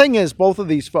the thing is, both of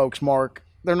these folks, Mark,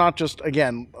 they're not just,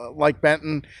 again, like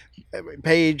Benton,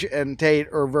 Paige and Tate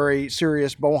are very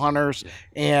serious bow hunters,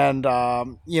 and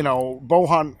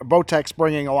Bowtech's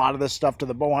bringing a lot of this stuff to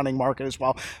the bow hunting market as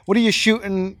well. What are you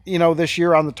shooting, this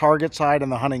year on the target side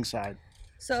and the hunting side?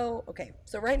 So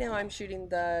right now I'm shooting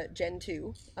the Gen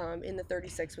 2 in the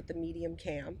 36 with the medium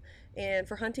cam, and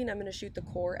for hunting I'm going to shoot the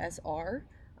Core SR.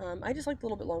 I just like a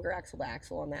little bit longer axle to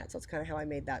axle on that, so that's kind of how I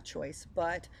made that choice.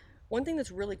 But one thing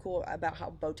that's really cool about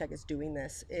how Bowtech is doing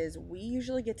this is we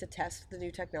usually get to test the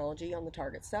new technology on the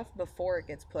target stuff before it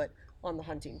gets put on the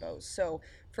hunting bows. So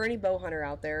for any bow hunter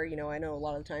out there, I know a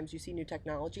lot of the times you see new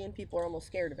technology and people are almost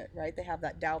scared of it, right? They have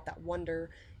that doubt, that wonder,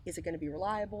 is it going to be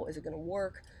reliable? Is it going to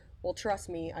work? Well, trust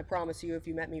me, I promise you, if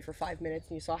you met me for 5 minutes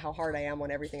and you saw how hard I am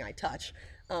on everything I touch,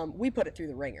 we put it through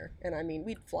the ringer. And I mean,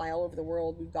 we'd fly all over the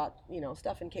world. We've got,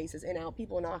 stuff in cases in, out,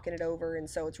 people are knocking it over. And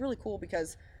so it's really cool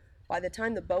because by the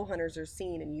time the bow hunters are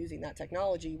seeing and using that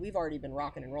technology, we've already been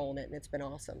rocking and rolling it, and it's been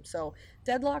awesome. So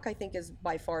deadlock, I think, is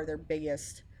by far their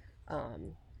biggest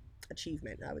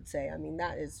achievement, I would say. I mean,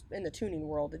 that is, in the tuning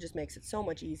world, it just makes it so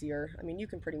much easier. I mean, you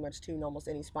can pretty much tune almost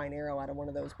any spine arrow out of one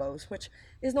of those bows, which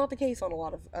is not the case on a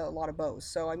lot of bows.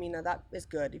 So I mean, that is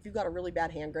good. If you've got a really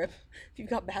bad hand grip, if you've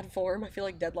got bad form, I feel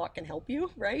like deadlock can help you,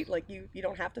 right? You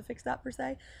don't have to fix that per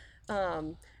se.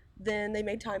 Then they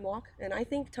made time lock, and I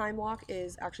think time lock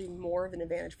is actually more of an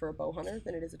advantage for a bow hunter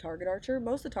than it is a target archer.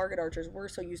 Most of the target archers, we're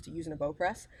so used to using a bow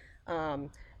press,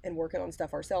 and working on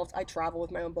stuff ourselves. I travel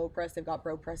with my own bow press. They've got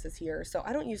bow presses here. So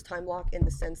I don't use time lock in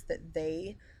the sense that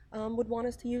they would want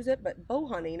us to use it. But bow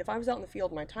hunting, if I was out in the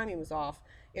field and my timing was off,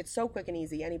 it's so quick and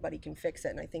easy. Anybody can fix it.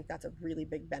 And I think that's a really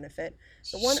big benefit.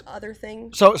 The one other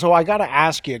thing. So I got to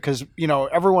ask you, because,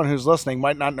 everyone who's listening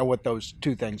might not know what those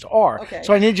two things are. Okay.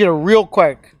 So I need you to real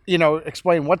quick,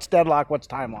 explain what's deadlock, what's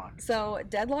time lock. So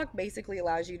deadlock basically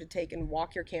allows you to take and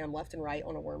walk your cam left and right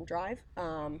on a worm drive.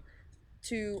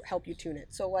 To help you tune it.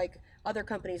 So like other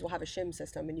companies will have a shim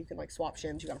system and you can like swap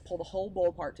shims. You got to pull the whole bow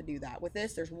apart to do that. With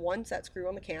this, there's one set screw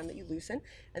on the cam that you loosen,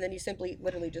 and then you simply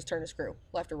literally just turn a screw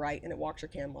left or right and it walks your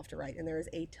cam left or right. And there is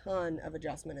a ton of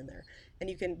adjustment in there. And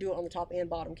you can do it on the top and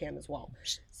bottom cam as well.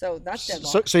 So that's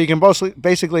deadlock. So you can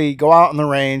basically go out in the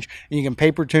range and you can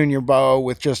paper tune your bow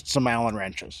with just some Allen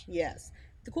wrenches. Yes.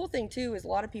 The cool thing too is a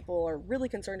lot of people are really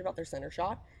concerned about their center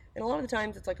shot. And a lot of the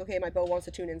times it's like, okay, my bow wants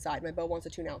to tune inside, my bow wants to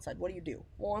tune outside. What do you do?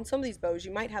 Well, on some of these bows,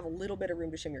 you might have a little bit of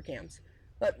room to shim your cams.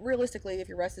 But realistically, if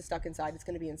your rest is stuck inside, it's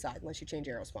going to be inside unless you change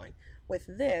arrow spine. With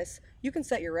this, you can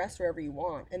set your rest wherever you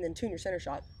want and then tune your center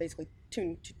shot, basically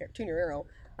tune your arrow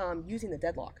using the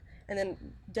deadlock. And then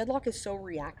deadlock is so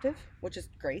reactive, which is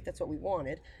great, that's what we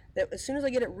wanted, that as soon as I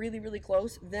get it really, really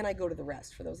close, then I go to the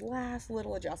rest for those last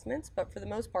little adjustments. But for the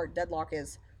most part, deadlock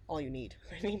is all you need.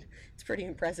 I mean, it's pretty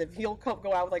impressive. You'll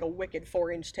go out with like a wicked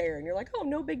 4-inch tear and you're like, oh,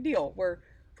 no big deal. Where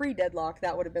pre-deadlock,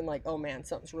 that would have been like, oh man,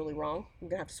 something's really wrong. I'm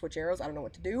gonna have to switch arrows. I don't know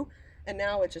what to do. And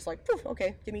now it's just like, poof,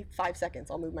 okay, give me 5 seconds.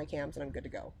 I'll move my cams and I'm good to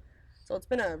go. So it's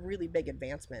been a really big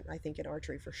advancement, I think, in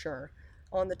archery for sure.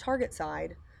 On the target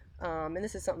side, and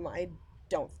this is something I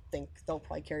don't think they'll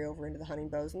probably carry over into the hunting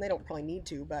bows, and they don't probably need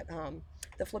to, but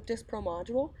the Flip Disc Pro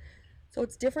module. So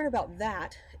what's different about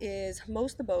that is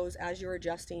most of the bows, as you're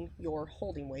adjusting your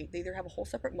holding weight, they either have a whole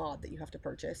separate mod that you have to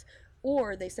purchase,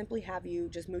 or they simply have you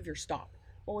just move your stop.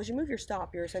 Well, as you move your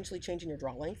stop, you're essentially changing your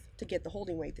draw length to get the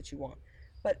holding weight that you want.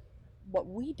 But what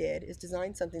we did is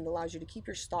design something that allows you to keep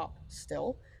your stop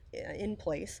still in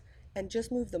place and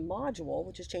just move the module,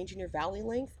 which is changing your valley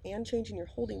length and changing your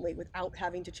holding weight without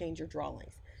having to change your draw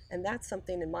length. And that's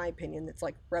something, in my opinion, that's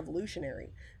like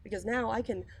revolutionary, because now I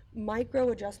can micro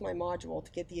adjust my module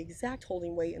to get the exact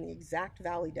holding weight and the exact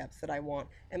valley depth that I want,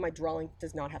 and my draw length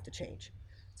does not have to change.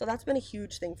 So that's been a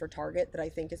huge thing for target that I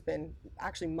think has been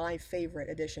actually my favorite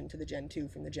addition to the Gen 2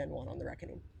 from the Gen 1 on the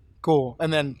Reckoning. Cool.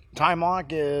 And then time lock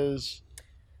is?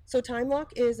 So time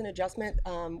lock is an adjustment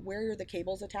where the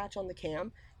cables attach on the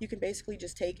cam. You can basically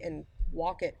just take and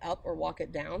walk it up or walk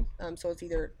it down. So it's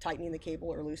either tightening the cable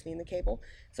or loosening the cable.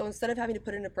 So instead of having to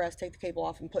put it in a press, take the cable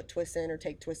off and put twists in or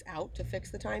take twists out to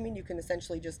fix the timing, you can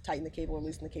essentially just tighten the cable or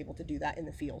loosen the cable to do that in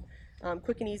the field.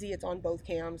 Quick and easy, it's on both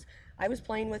cams. I was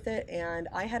playing with it and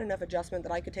I had enough adjustment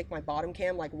that I could take my bottom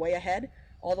cam like way ahead,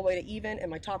 all the way to even, and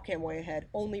my top cam way ahead,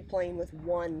 only playing with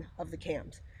one of the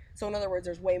cams. So in other words,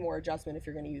 there's way more adjustment if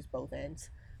you're going to use both ends.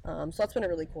 So that's been a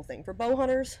really cool thing. For bow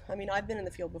hunters, I mean, I've been in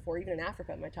the field before, even in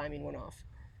Africa, my timing went off.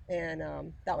 And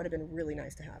that would have been really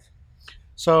nice to have.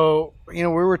 So, we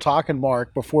were talking,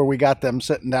 Mark, before we got them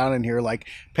sitting down in here, like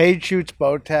Paige shoots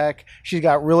Bowtech. She's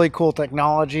got really cool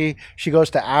technology. She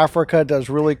goes to Africa, does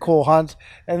really cool hunts.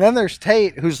 And then there's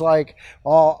Tate, who's like,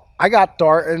 well, I got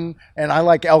Darton and I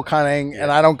like elk hunting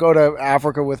and I don't go to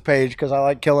Africa with Paige because I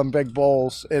like killing big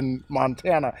bulls in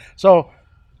Montana. So,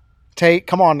 Tate,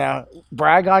 come on now.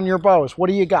 Brag on your bows. What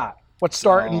do you got? What's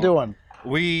Darton doing?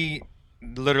 We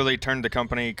literally turned the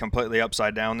company completely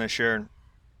upside down this year.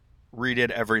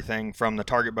 Redid everything from the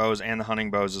target bows and the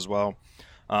hunting bows as well.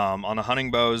 On the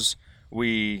hunting bows,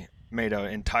 we made an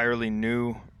entirely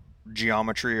new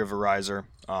geometry of a riser,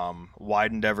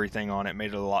 widened everything on it,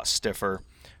 made it a lot stiffer,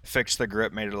 fixed the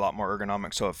grip, made it a lot more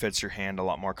ergonomic so it fits your hand a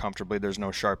lot more comfortably. There's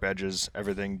no sharp edges.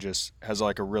 Everything just has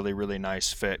like a really, really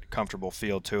nice fit, comfortable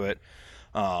feel to it.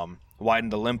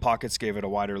 Widened the limb pockets, gave it a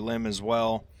wider limb as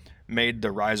well, made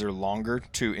the riser longer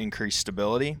to increase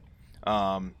stability.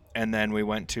 And then we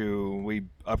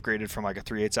upgraded from like a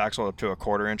 3/8 axle up to a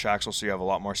 1/4 inch axle, so you have a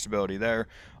lot more stability there.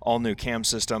 All new cam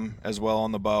system as well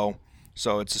on the bow,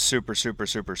 so it's a super, super,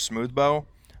 super smooth bow.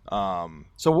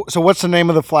 So what's the name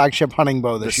of the flagship hunting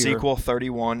bow this year? The Sequel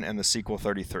 31 and the Sequel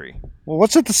 33. Well,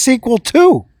 what's it the sequel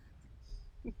to?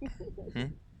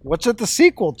 What's it the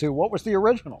sequel to? What was the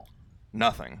original?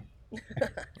 Nothing.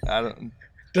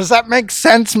 Does that make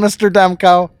sense, Mr.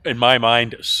 Demko? In my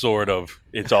mind, sort of.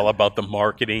 It's all about the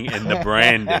marketing and the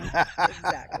branding.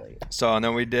 Exactly. So, and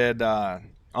then we did,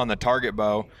 on the target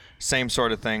bow, same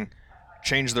sort of thing.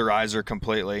 Changed the riser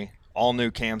completely. All new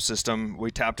cam system.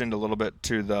 We tapped into a little bit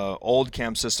to the old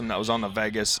cam system that was on the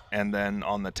Vegas and then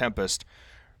on the Tempest,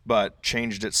 but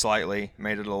changed it slightly,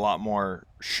 made it a lot more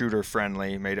shooter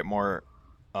friendly, made it more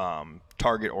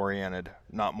target oriented,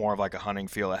 not more of like a hunting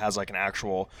feel. It has like an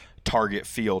actual target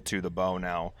feel to the bow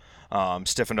now.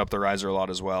 Stiffened up the riser a lot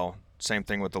as well. Same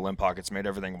thing with the limb pockets, made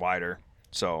everything wider.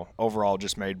 So overall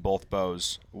just made both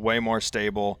bows way more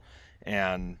stable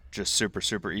and just super,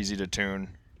 super easy to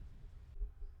tune.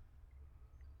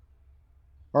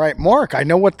 All right, Mark, I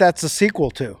know what that's a sequel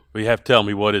to. Well, you have to tell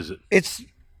me, what is it? It's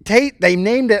Tate. They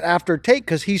named it after Tate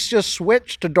because he's just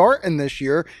switched to Darton this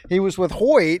year. He was with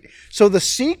Hoyt. So the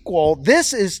sequel,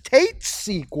 this is Tate's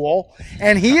sequel,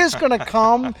 and he is going to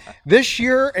come this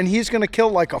year, and he's going to kill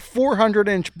like a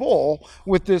 400-inch bull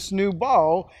with this new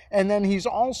bow. And then he's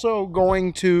also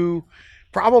going to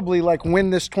probably like win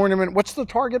this tournament. What's the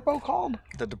target bow called?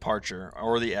 The Departure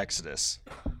or the Exodus.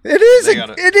 It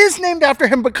is named after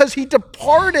him because he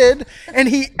departed and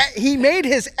he made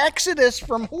his exodus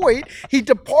from Hoyt. He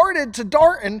departed to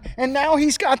Darton, and now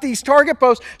he's got these target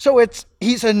bows. So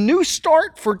he's a new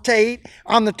start for Tate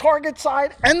on the target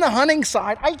side and the hunting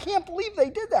side. I can't believe they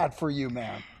did that for you,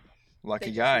 man.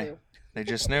 Lucky guy. They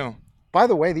just knew. By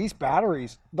the way, these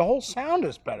batteries, the whole sound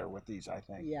is better with these, I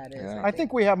think. Yeah, it is. Yeah. I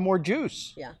think we have more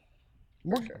juice. Yeah.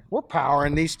 We're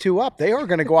powering these two up. They are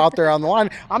going to go out there on the line.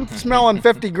 I'm smelling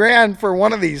 50 grand for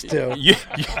one of these two.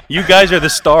 You guys are the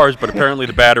stars, but apparently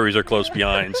the batteries are close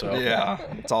behind. So Yeah,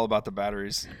 it's all about the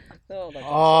batteries. Oh, that's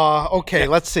awesome. Okay,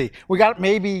 let's see. We got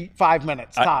maybe 5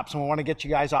 minutes tops, and we want to get you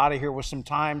guys out of here with some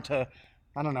time to,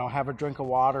 I don't know, have a drink of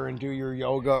water and do your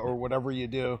yoga or whatever you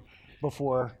do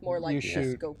before More like you just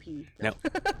shoot. go pee. now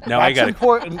That's I got to.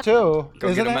 important too, Go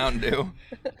isn't get a it? Mountain Dew.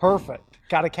 Perfect.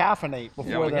 Got to caffeinate Yeah,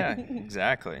 before well, the. yeah,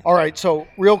 exactly. All right, so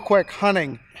real quick,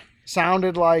 hunting.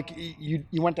 Sounded like you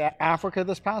went to Africa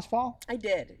this past fall. I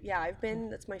did. Yeah,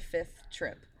 that's my 5th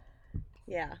trip.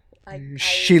 Yeah.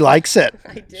 She likes it.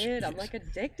 I did. I'm like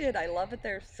addicted. I love it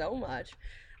there so much.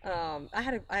 I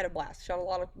had a blast. Shot a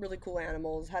lot of really cool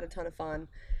animals. Had a ton of fun,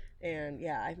 and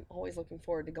yeah, I'm always looking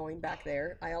forward to going back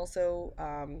there. I also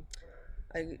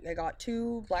I got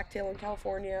 2 blacktail in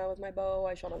California with my bow.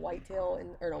 I shot a whitetail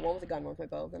one with a gun with my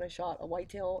bow. Then I shot a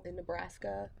whitetail in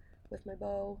Nebraska with my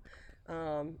bow,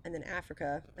 and then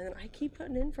Africa. And then I keep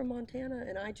putting in from Montana,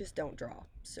 and I just don't draw.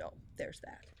 So there's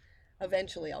that.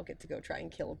 Eventually, I'll get to go try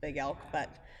and kill a big elk, but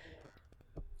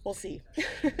we'll see.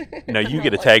 Now you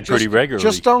get a tag pretty regularly.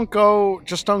 Just don't go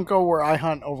where I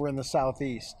hunt over in the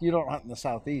southeast. You don't hunt in the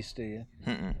southeast, do you?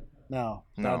 Mm-mm. No,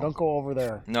 No. don't go over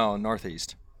there. No,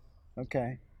 northeast.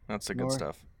 Okay. That's the good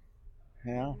stuff.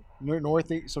 Yeah,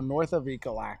 northeast, so north of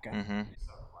Ekalaka. Mm-hmm.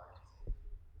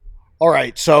 All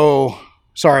right, so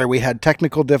sorry, we had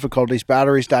technical difficulties.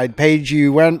 Batteries died. Paige,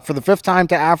 you went for the 5th time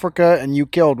to Africa, and you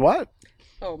killed what?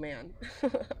 Oh man.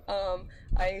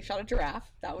 I shot a giraffe.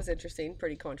 That was interesting.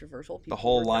 Pretty controversial. The People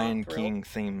whole were not Lion thrilled. King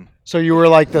theme. So you were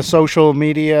like the social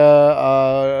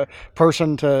media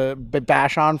person to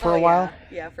bash on for a while?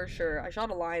 Yeah, for sure. I shot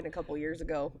a lion a couple years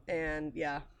ago, and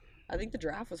yeah, I think the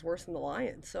giraffe was worse than the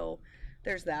lion. So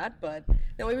there's that. But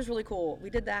no, it was really cool. We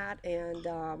did that, and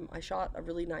I shot a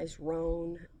really nice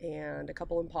roan and a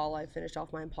couple impala. I finished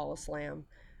off my impala slam.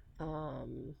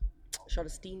 Shot a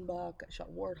steenbuck. I shot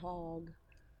warthog.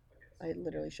 I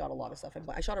literally shot a lot of stuff.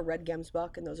 I shot a red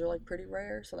gemsbuck, and those are like pretty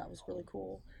rare, so that was really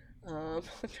cool. I'm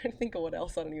trying to think of what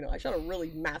else. I don't even know. I shot a really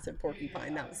massive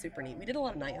porcupine. That was super neat. We did a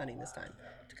lot of night hunting this time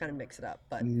to kind of mix it up.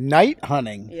 But Night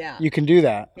hunting? Yeah. You can do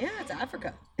that? Yeah, it's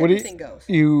Africa. What Everything goes.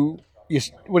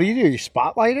 What do you do? You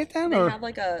spotlight it then? They Or?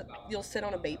 have you'll sit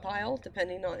on a bait pile,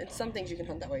 depending on, and some things you can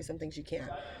hunt that way, some things you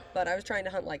can't. But I was trying to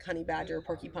hunt like honey badger,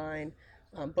 porcupine,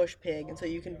 bush pig, and so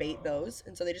you can bait those.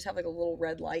 And so they just have like a little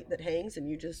red light that hangs, and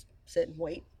you just sit and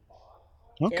wait.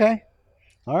 Okay.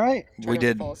 All right. Try not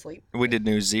to fall asleep. We did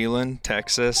New Zealand, Oh, I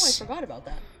Texas. forgot about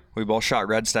that. We both shot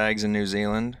red stags in New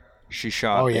Zealand. She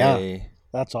shot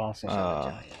That's awesome.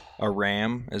 a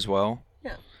ram as well.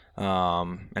 Yeah.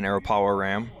 An arrow power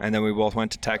ram. And then we both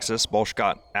went to Texas. Both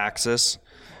got axis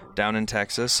down in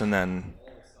Texas. And then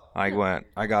I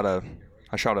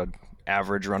shot a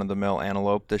average run of the mill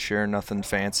antelope this year. Nothing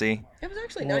fancy. It was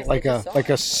actually nice. like I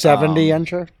just saw a it. 70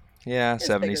 incher? Yeah, It's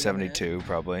 70, bigger than 72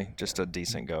 probably. Just a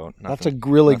decent goat. That's a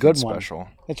Nothing- really nothing good one. special.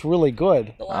 It's really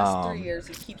good. The last 3 years,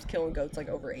 he keeps killing goats like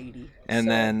over 80. And So,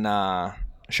 then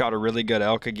shot a really good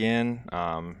elk again.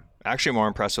 Actually more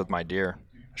impressed with my deer.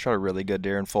 I shot a really good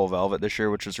deer in full velvet this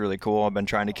year, which was really cool. I've been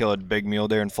trying to kill a big mule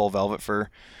deer in full velvet for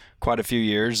quite a few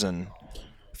years and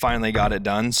finally got it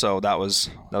done. So that was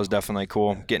definitely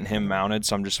cool getting him mounted.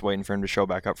 So I'm just waiting for him to show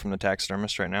back up from the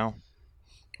taxidermist right now.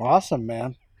 Awesome,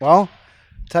 man. Well,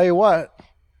 tell you what,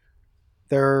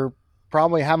 they're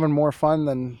probably having more fun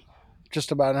than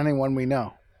just about anyone we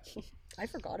know. I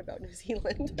forgot about New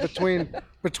Zealand.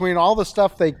 Between all the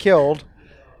stuff they killed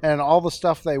and all the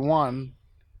stuff they won,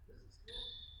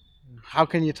 how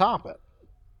can you top it?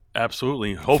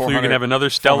 Absolutely. Hopefully, you're gonna have another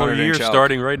stellar year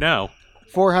starting right now.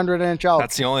 400-inch elk.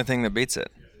 That's the only thing that beats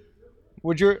it.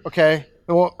 Okay?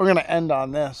 Well, we're gonna end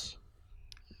on this.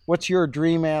 What's your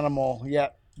dream animal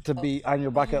yet to be on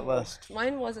your bucket list?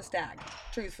 Mine was a stag,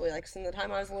 truthfully. Like, from the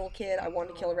time I was a little kid, I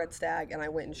wanted to kill a red stag, and I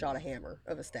went and shot a hammer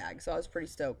of a stag. So I was pretty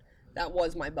stoked. That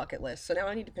was my bucket list. So now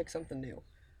I need to pick something new.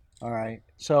 All right.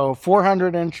 So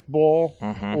 400-inch bull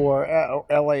or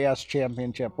LAS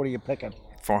championship. What are you picking?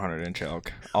 400-inch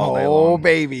elk all day long. Oh,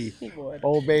 baby.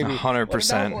 Oh, baby.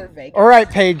 100%. All right,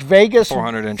 Paige. Vegas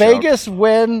 400-inch Vegas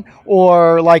win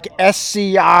or like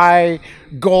SCI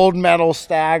gold medal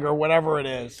stag or whatever it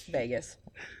is. Vegas.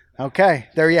 Okay,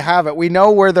 there you have it. We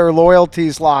know where their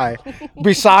loyalties lie,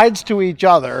 besides to each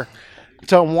other,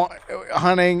 to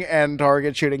hunting and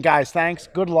target shooting. Guys, thanks.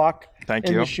 Good luck. Thank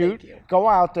in you. the shoot. Go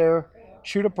out there,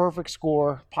 shoot a perfect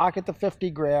score, pocket the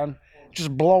 50 grand, just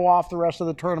blow off the rest of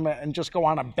the tournament, and just go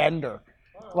on a bender,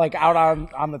 like out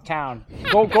on the town.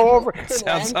 Go over.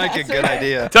 Sounds like a good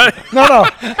idea. No.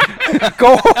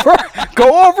 Go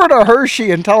over to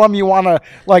Hershey and tell them you want to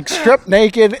like strip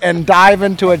naked and dive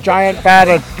into a giant vat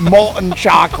of molten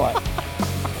chocolate.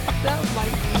 That might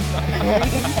be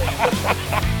fun.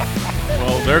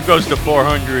 Well, there goes the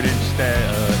 400-inch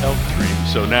elk dream.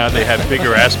 So now they have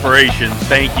bigger aspirations.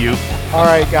 Thank you. All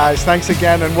right, guys. Thanks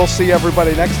again, and we'll see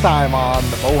everybody next time on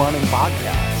the Bowhunting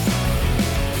Podcast.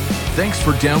 Thanks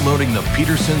for downloading the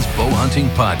Peterson's Bowhunting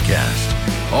Podcast.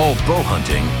 All bow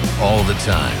hunting, all the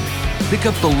time. Pick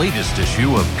up the latest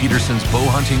issue of Peterson's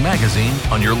Bowhunting Magazine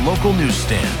on your local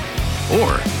newsstand.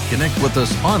 Or connect with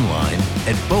us online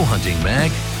at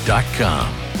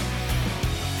bowhuntingmag.com.